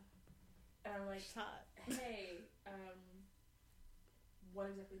 and I'm like, she's hot. "Hey, what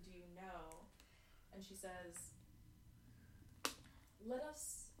exactly do you know?" And she says, Let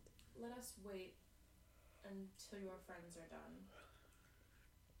us wait until your friends are done.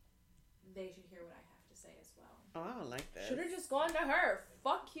 they should hear what I have to say as well. Oh, I don't like this. Should have just gone to her.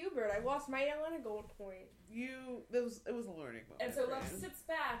 Fuck Hubert. I lost my ale and a gold point. It was a learning moment. And so for Lux you. sits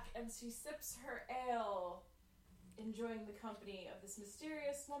back and she sips her ale, enjoying the company of this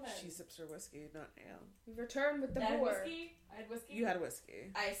mysterious woman. She sips her whiskey, not ale. We've returned with the I had boar. whiskey. I had whiskey. You had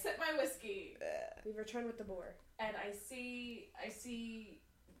whiskey. I sip my whiskey, We've returned with the boar. and I see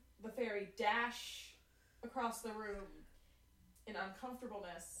the fairy dash across the room in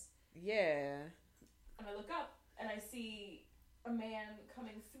uncomfortableness. Yeah. And I look up and I see a man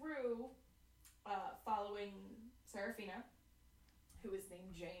coming through, following Serafina, who is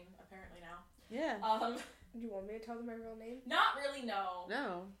named Jane apparently now. Yeah. Do you want me to tell them my real name? Not really, no.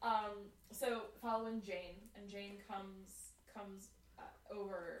 No. So following Jane, and Jane comes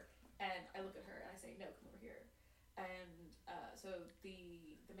over, and I look at her and I say, "No, come over here." And so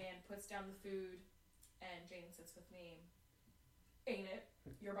the man puts down the food, and Jane sits with me. Ain't it?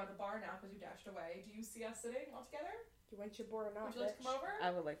 You're by the bar now because you dashed away. Do you see us sitting all together? You want your boar or not, Would you like to come over? I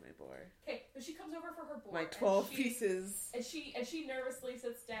would like my boar. Okay, but she comes over for her board. My 12 pieces. And she nervously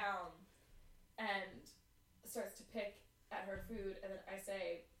sits down and starts to pick at her food, and then I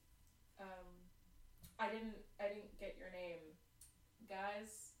say, I didn't get your name,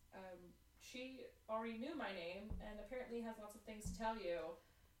 guys. She already knew my name and apparently has lots of things to tell you.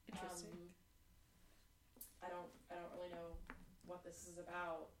 Interesting. I don't really know what this is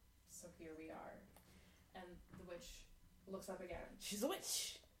about, so here we are. And the witch looks up again. She's a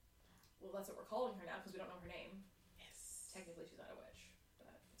witch. Well, that's what we're calling her now because we don't know her name. Yes. Technically, she's not a witch, but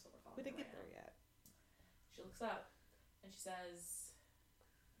that's what we're calling We her didn't get right there now. yet. She looks up and she says,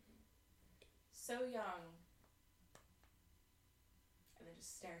 "So young," and then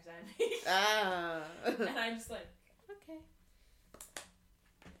just stares at me. And I'm just like, Okay.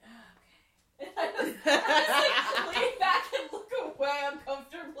 okay. And I just lean back and look away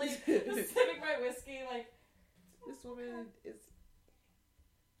uncomfortably, just sipping my whiskey, like, This woman is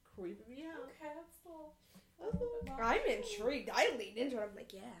creeping me out. okay, that's all. I'm intrigued. I leaned into it. I'm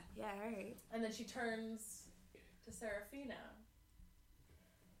like, yeah, alright. And then she turns to Serafina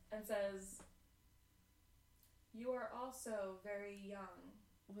and says, "You are also very young,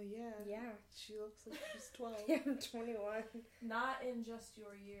 Well, yeah. Yeah. She looks like she's 12. Yeah, I'm 21. not in just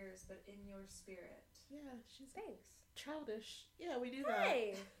your years, but in your spirit." Yeah, she's Thanks. childish. Yeah, we knew that.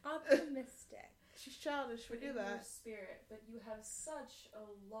 Hey, optimistic. She's childish. We But knew in your that. spirit, but you have such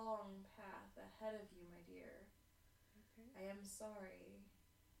a long path ahead of you, my dear. Okay. I am sorry.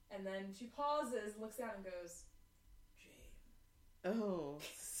 And then she pauses, looks down, and goes, "Jane." Oh,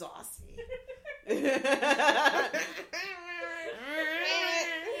 saucy.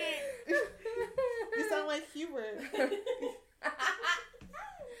 You sound like Hubert.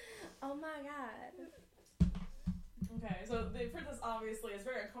 Oh my god. Okay, so the princess obviously is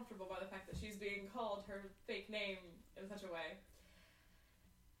very uncomfortable by the fact that she's being called her fake name in such a way.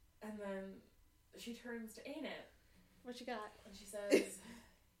 And then she turns to Ainit, What you got? and she says,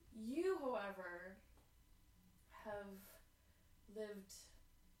 "You, however, have lived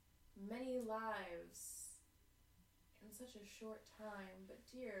many lives in such a short time, but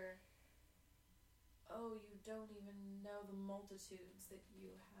dear, oh, you don't even know the multitudes that you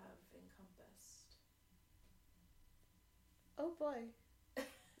have encompassed." Oh boy.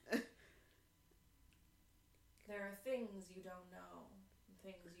 There are things you don't know, and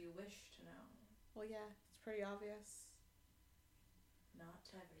things you wish to know. Well, yeah, it's pretty obvious. Not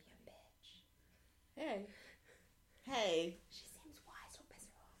to everybody. Hey. Hey. She seems wise. Don't piss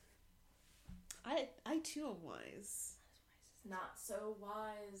her off. I too am wise. Not so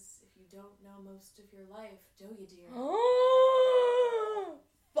wise if you don't know most of your life, do you, dear? Oh,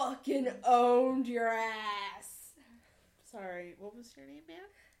 fucking owned your ass. Sorry, what was your name, ma'am?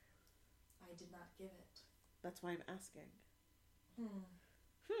 I did not give it. That's why I'm asking.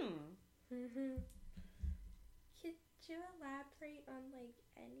 Mm-hmm. Could you elaborate on, like,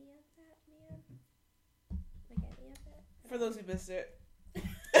 any of that, man? Like, any of it? For those who missed it.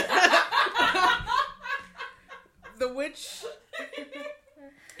 The witch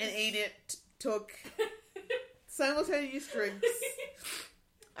and Ainit took simultaneous drinks.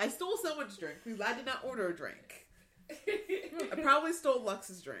 I stole someone's drink because I did not order a drink. I probably stole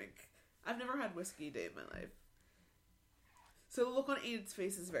Lux's drink. I've never had whiskey a day in my life. So the look on Ainit's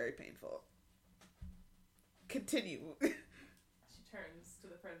face is very painful. Continue. She turns to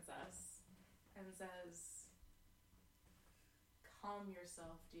the princess and says, "Calm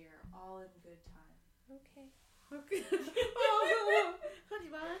yourself, dear. All in good time." Okay. Okay. Oh, honey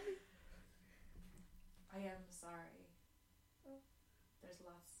bun. I am sorry. Oh. There's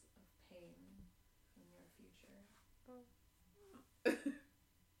lots of pain in your future.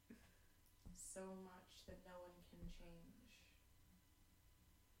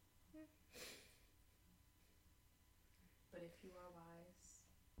 if you are wise,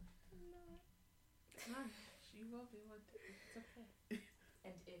 She will be one day. It's okay.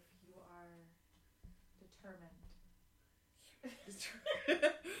 and if you are determined,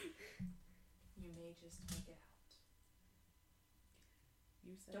 you may just make it out.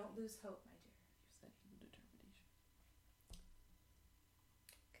 You said Don't lose hope, my dear. You said human determination.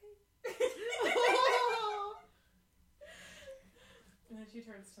 And then she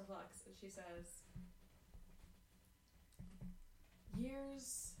turns to Lux and she says,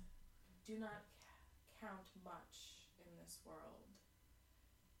 years do not count much in this world.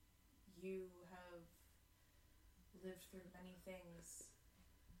 You have lived through many things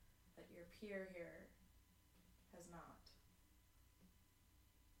that your peer here has not.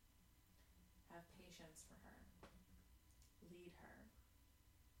 Have patience for her. Lead her.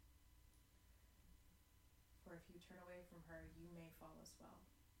 For if you turn away from her, you may fall as well.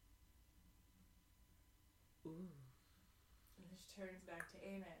 Ooh. And then she turns back to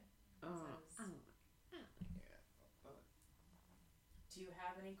Aemon and says, do you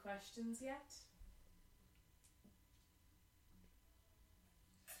have any questions yet?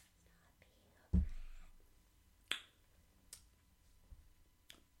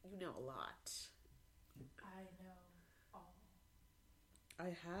 You know a lot. I know all. I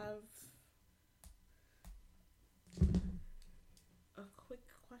have a quick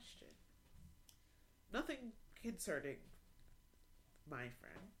question. Nothing concerning my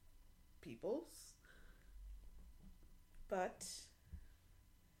friend, Peoples. But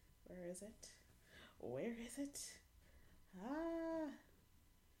where is it? Where is it?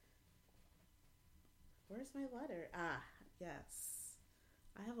 Where's my letter? Yes.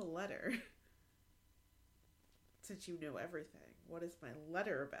 I have a letter. Since you know everything, what is my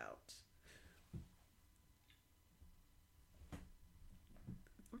letter about?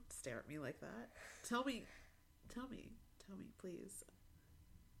 Don't stare at me like that. Tell me, please.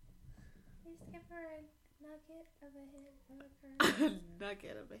 Please give her a nugget of a hint of a A kernel.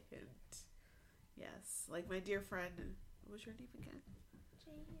 nugget of a hint. Yes, like my dear friend. What was your name again?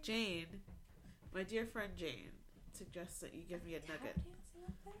 Jane. My dear friend Jane suggests that you give me a nugget.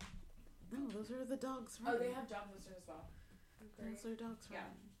 No, those are the dogs. Oh, they have dog listeners as well. Those are dogs. Yeah.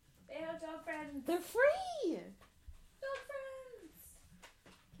 They have dog friends. They're free. Dog friends.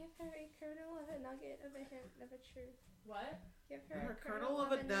 Give her a kernel of a nugget of a hint of a truth. What? Give her A kernel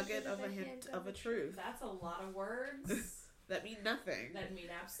of a nugget of a hint of a truth. That's a lot of words. That mean nothing. That mean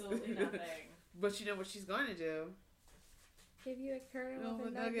absolutely nothing. But you know what she's going to do? Give you a kernel Of of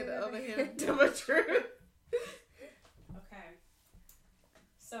a nugget of of a hint of a truth. Okay.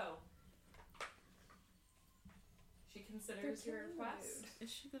 So, she considers your request.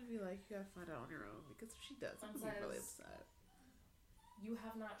 Is she going to be like, you got to find out on your own? Because if she does, I'm going to be really upset. You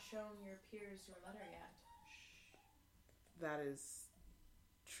have not shown your peers your letter yet. That is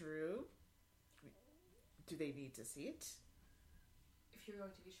true. Do they need to see it? If you're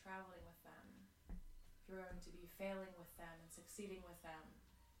going to be traveling with them, if you're going to be failing with them and succeeding with them,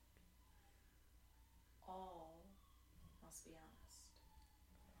 all must be honest.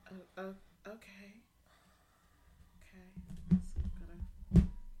 Okay. Okay. So I'm gonna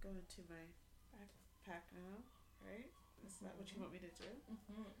go into my backpack now, right? Is that what you want me to do?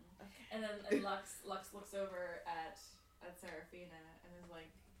 Mm-hmm. Okay. And then Lux looks over at Seraphina and is like,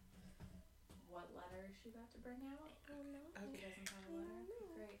 what letter is she about to bring out? I don't know. She doesn't have a I letter? don't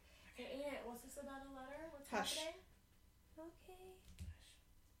know. Great. Hey, Aunt, what's this about a letter? What's Hush. happening? Okay. Just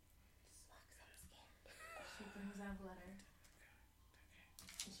Lux, I'm scared. She brings out a letter.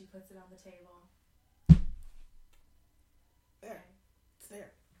 And she puts it on the table. There. Okay. It's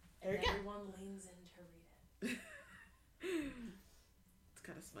there. And There you go. everyone leans in to read it. It's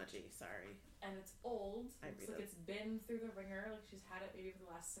kind of smudgy. Sorry. And it's old. I Looks read like it. it's been through the ringer. Like she's had it maybe for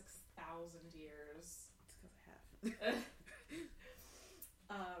the last 6,000 years. It's because I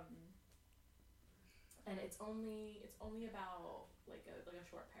have. And it's only about like a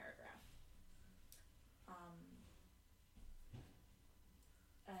short paragraph.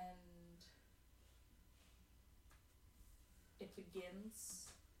 And it begins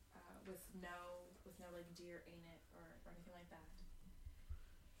with no like dear ain't it or anything like that.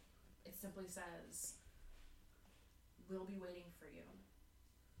 It simply says, we'll be waiting for you.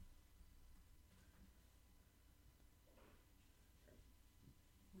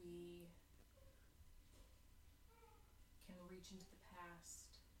 We can reach into the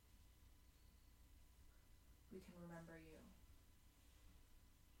past. We can remember you.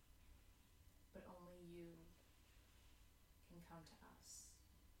 But only you can come to us.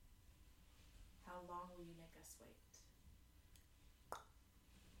 How long will you make us wait?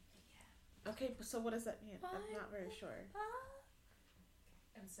 Okay, so what does that mean? I'm not very sure.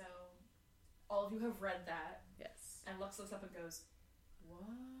 And so, all of you have read that, Yes. and Lux looks up and goes, "What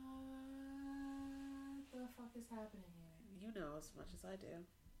the fuck is happening here?" You know as much as I do.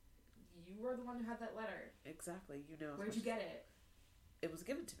 You were the one who had that letter. Exactly, you know. Where'd you get it? It was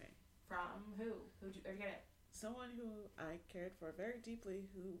given to me. From who? Where'd you get it? Someone who I cared for very deeply,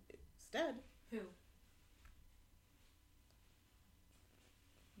 who is dead. Who?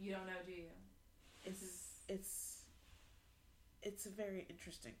 You don't know, do you? It's a very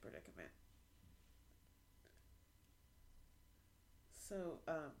interesting predicament. So,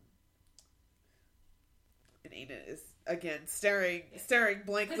 and Aina is again staring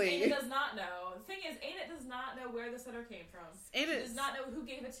blankly. Because Aina does not know. The thing is, Aina does not know where this letter came from. She does not know who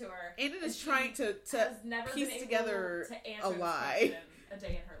gave it to her. Aina is trying to piece together to a lie. A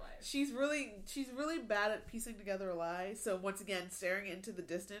day in her life. She's really bad at piecing together a lie. So once again, staring into the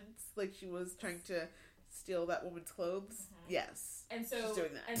distance, like she was trying to steal that woman's clothes. Mm-hmm. Yes, and so she's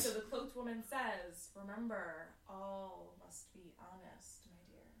doing that. And so the cloaked woman says, "Remember, all must be honest, my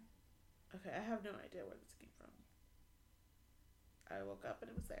dear." Okay, I have no idea where this came from. I woke up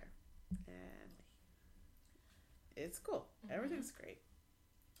and it was there, and it's cool. Mm-hmm. Everything's great.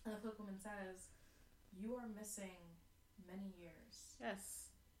 And the cloaked woman says, "You are missing many years."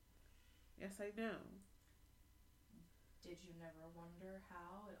 Yes, I know. Did you never wonder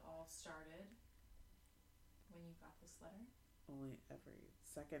how it all started when you got this letter? Only every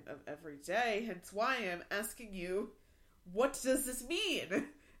second of every day, hence why I'm asking you, what does this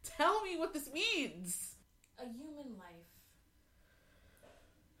mean? Tell me what this means. A human life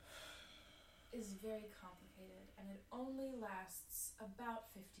is very complicated, and it only lasts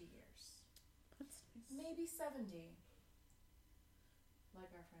about 50 years. That's nice. Maybe 70.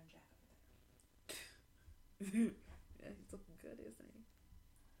 Like our friend Jack over there. Yeah, he's looking good, isn't he?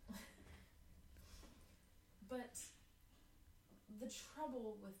 But the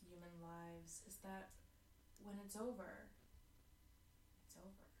trouble with human lives is that when it's over, it's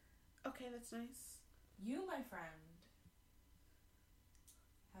over. Okay, that's nice. You, my friend,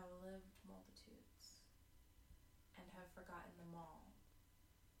 have lived multitudes and have forgotten them all.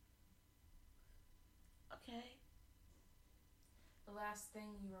 Okay. The last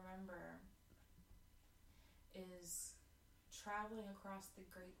thing you remember is traveling across the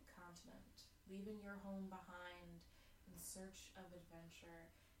great continent, leaving your home behind in search of adventure,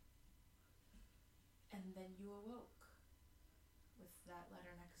 and then you awoke with that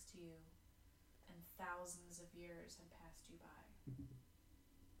letter next to you, and thousands of years had passed you by.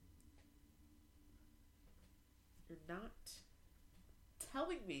 You're not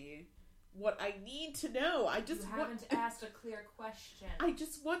telling me what I need to know. You haven't asked a clear question. I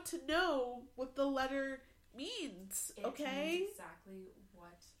just want to know what the letter means, okay? It means exactly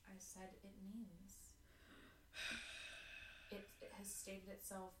what I said it means. It has stated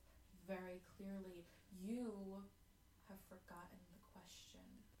itself very clearly. You have forgotten the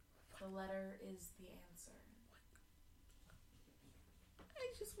question. The letter is the answer.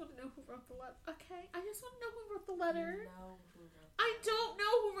 I just want to know who wrote the letter. Okay, I just want to know who wrote the letter. You know who wrote the letter. I don't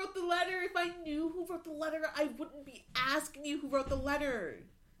know who wrote the letter. If I knew who wrote the letter, I wouldn't be asking you who wrote the letter.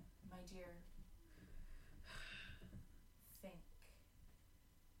 My dear, think.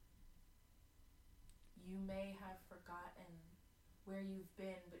 You may have forgotten where you've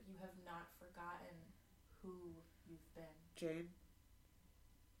been, but you have not forgotten who you've been. Jane.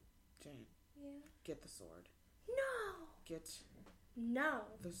 Yeah. Get the sword. No. Get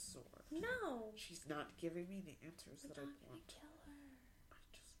No. the sword. No. She's not giving me the answers that I want. I'm kill her. I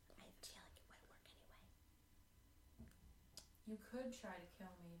just I feel like it might work anyway. You could try to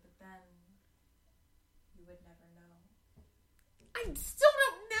kill me, but then you would never know. I still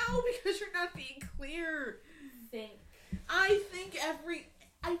don't know because you're not being clear. Think. I think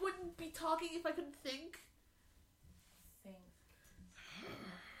I wouldn't be talking if I couldn't think. Think.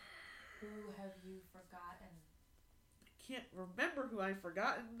 Who have you forgotten? I can't remember who I've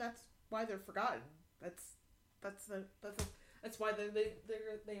forgotten. That's why they're forgotten. That's why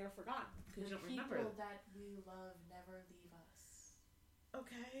they are forgotten because you don't remember them. The people that we love never leave us.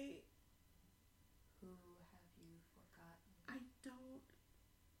 Okay. Who have you forgotten? I don't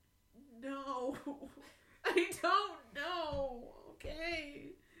know. I don't know.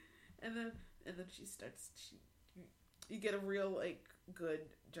 Okay. And then she starts. You get a real good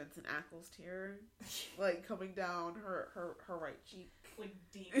Jensen Ackles tear, coming down her right cheek. Like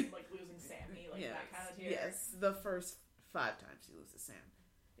deep, losing Sammy, yes, that kind of tear. Yes, the first 5 times she loses Sam.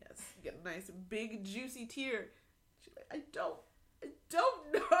 Yes, you get a nice big juicy tear. She's like, I don't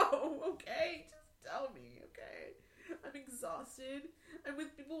know. Okay, just tell me. Okay, I'm exhausted. I'm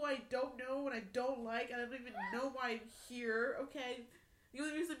with people I don't know and I don't like, and I don't even know why I'm here, okay? The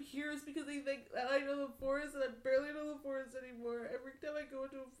only reason I'm here is because they think that I know the forest, and I barely know the forest anymore. Every time I go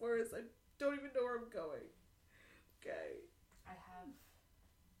into a forest, I don't even know where I'm going. Okay. I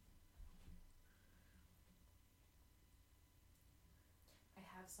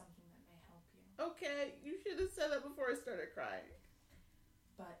have something that may help you. Okay, you should have said that before I started crying.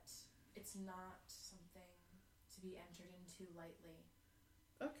 But it's not something to be entered into lightly.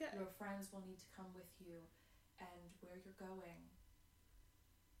 Okay. Your friends will need to come with you, and where you're going,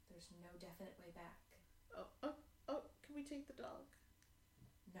 there's no definite way back. Oh, can we take the dog?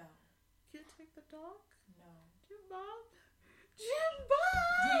 No. Can't take the dog? No. Jim Bob? Jim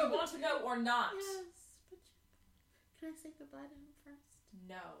Bob! Do you want to know or not? Yes, but can I say goodbye to him first?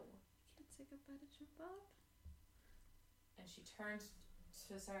 No. Can't say goodbye to Jim Bob? And she turns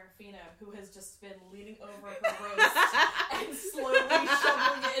to Serafina, who has just been leaning over her roast and slowly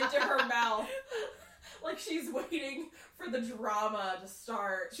shoveling it into her mouth. Like she's waiting for the drama to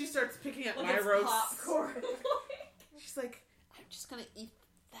start. She starts picking up like my it's roast. popcorn. She's like, I'm just gonna eat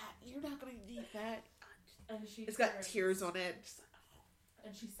that. You're not gonna eat that. And she It's got tears on it. Just like, oh.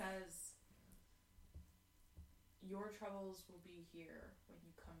 And she says, your troubles will be here when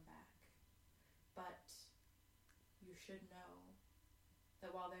you come back. But you should know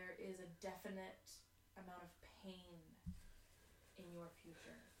that while there is a definite amount of pain in your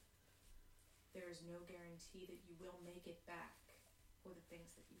future, there is no guarantee that you will make it back for the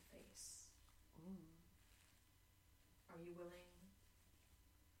things that you face. Are you willing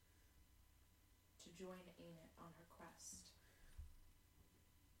to join Ainit on her quest?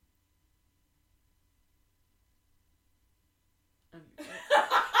 I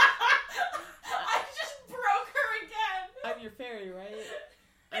just broke her again! I'm your fairy, right?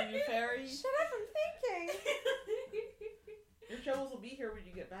 I'm your fairy. Shut up, I'm thinking. Your troubles will be here when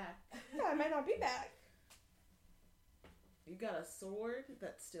you get back. Yeah, I might not be back. You got a sword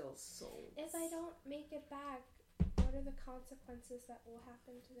that steals souls. If I don't make it back, what are the consequences that will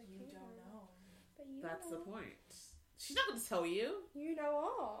happen to the You kingdom? don't know. But you That's know. the point. She's not going to tell you. You know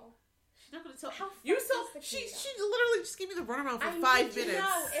all. She's not going to tell How you. fucked So is the she kingdom? literally just gave me the runaround for I 5 need minutes. to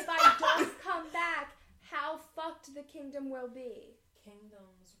know if I don't come back, how fucked the kingdom will be.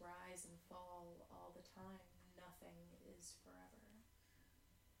 Kingdoms rise and fall all the time. Nothing is forever.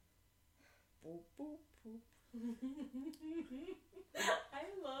 Boop, boop, boop. I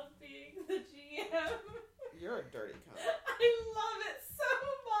love being the GM. You're a dirty cunt. I love it so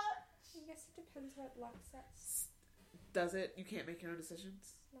much. I guess it depends what luck says. Does it? You can't make your own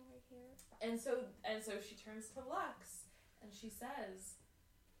decisions? No, I can't. And so she turns to Lux and she says,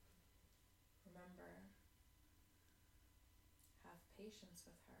 remember, have patience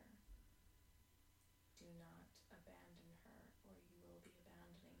with her. Do not abandon her or you will be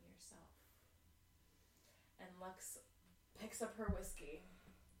abandoning yourself. And Lux picks up her whiskey,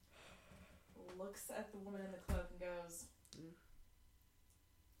 looks at the woman in the cloak and goes,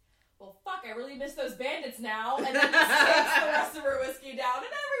 well, fuck, I really miss those bandits now. And then just takes the rest of her whiskey down.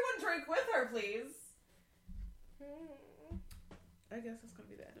 And everyone drink with her, please. I guess that's going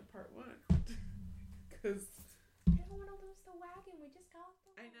to be the end of part 1. Because I don't want to lose the wagon. We just got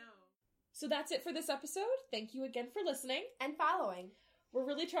them. I know. So that's it for this episode. Thank you again for listening. And following. We're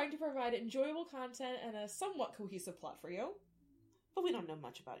really trying to provide enjoyable content and a somewhat cohesive plot for you. But we don't know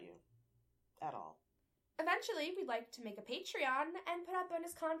much about you. At all. Eventually, we'd like to make a Patreon and put out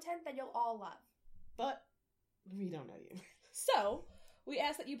bonus content that you'll all love. But we don't know you. So, we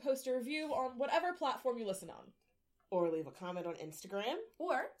ask that you post a review on whatever platform you listen on. Or leave a comment on Instagram.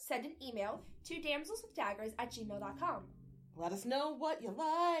 Or send an email to damselswithdaggers@gmail.com. Let us know what you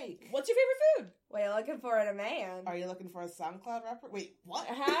like. What's your favorite food? What are you looking for in a man? Are you looking for a SoundCloud rapper? Wait, what?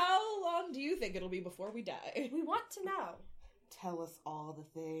 How long do you think it'll be before we die? We want to know. Tell us all the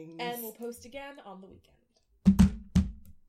things. And we'll post again on the weekend.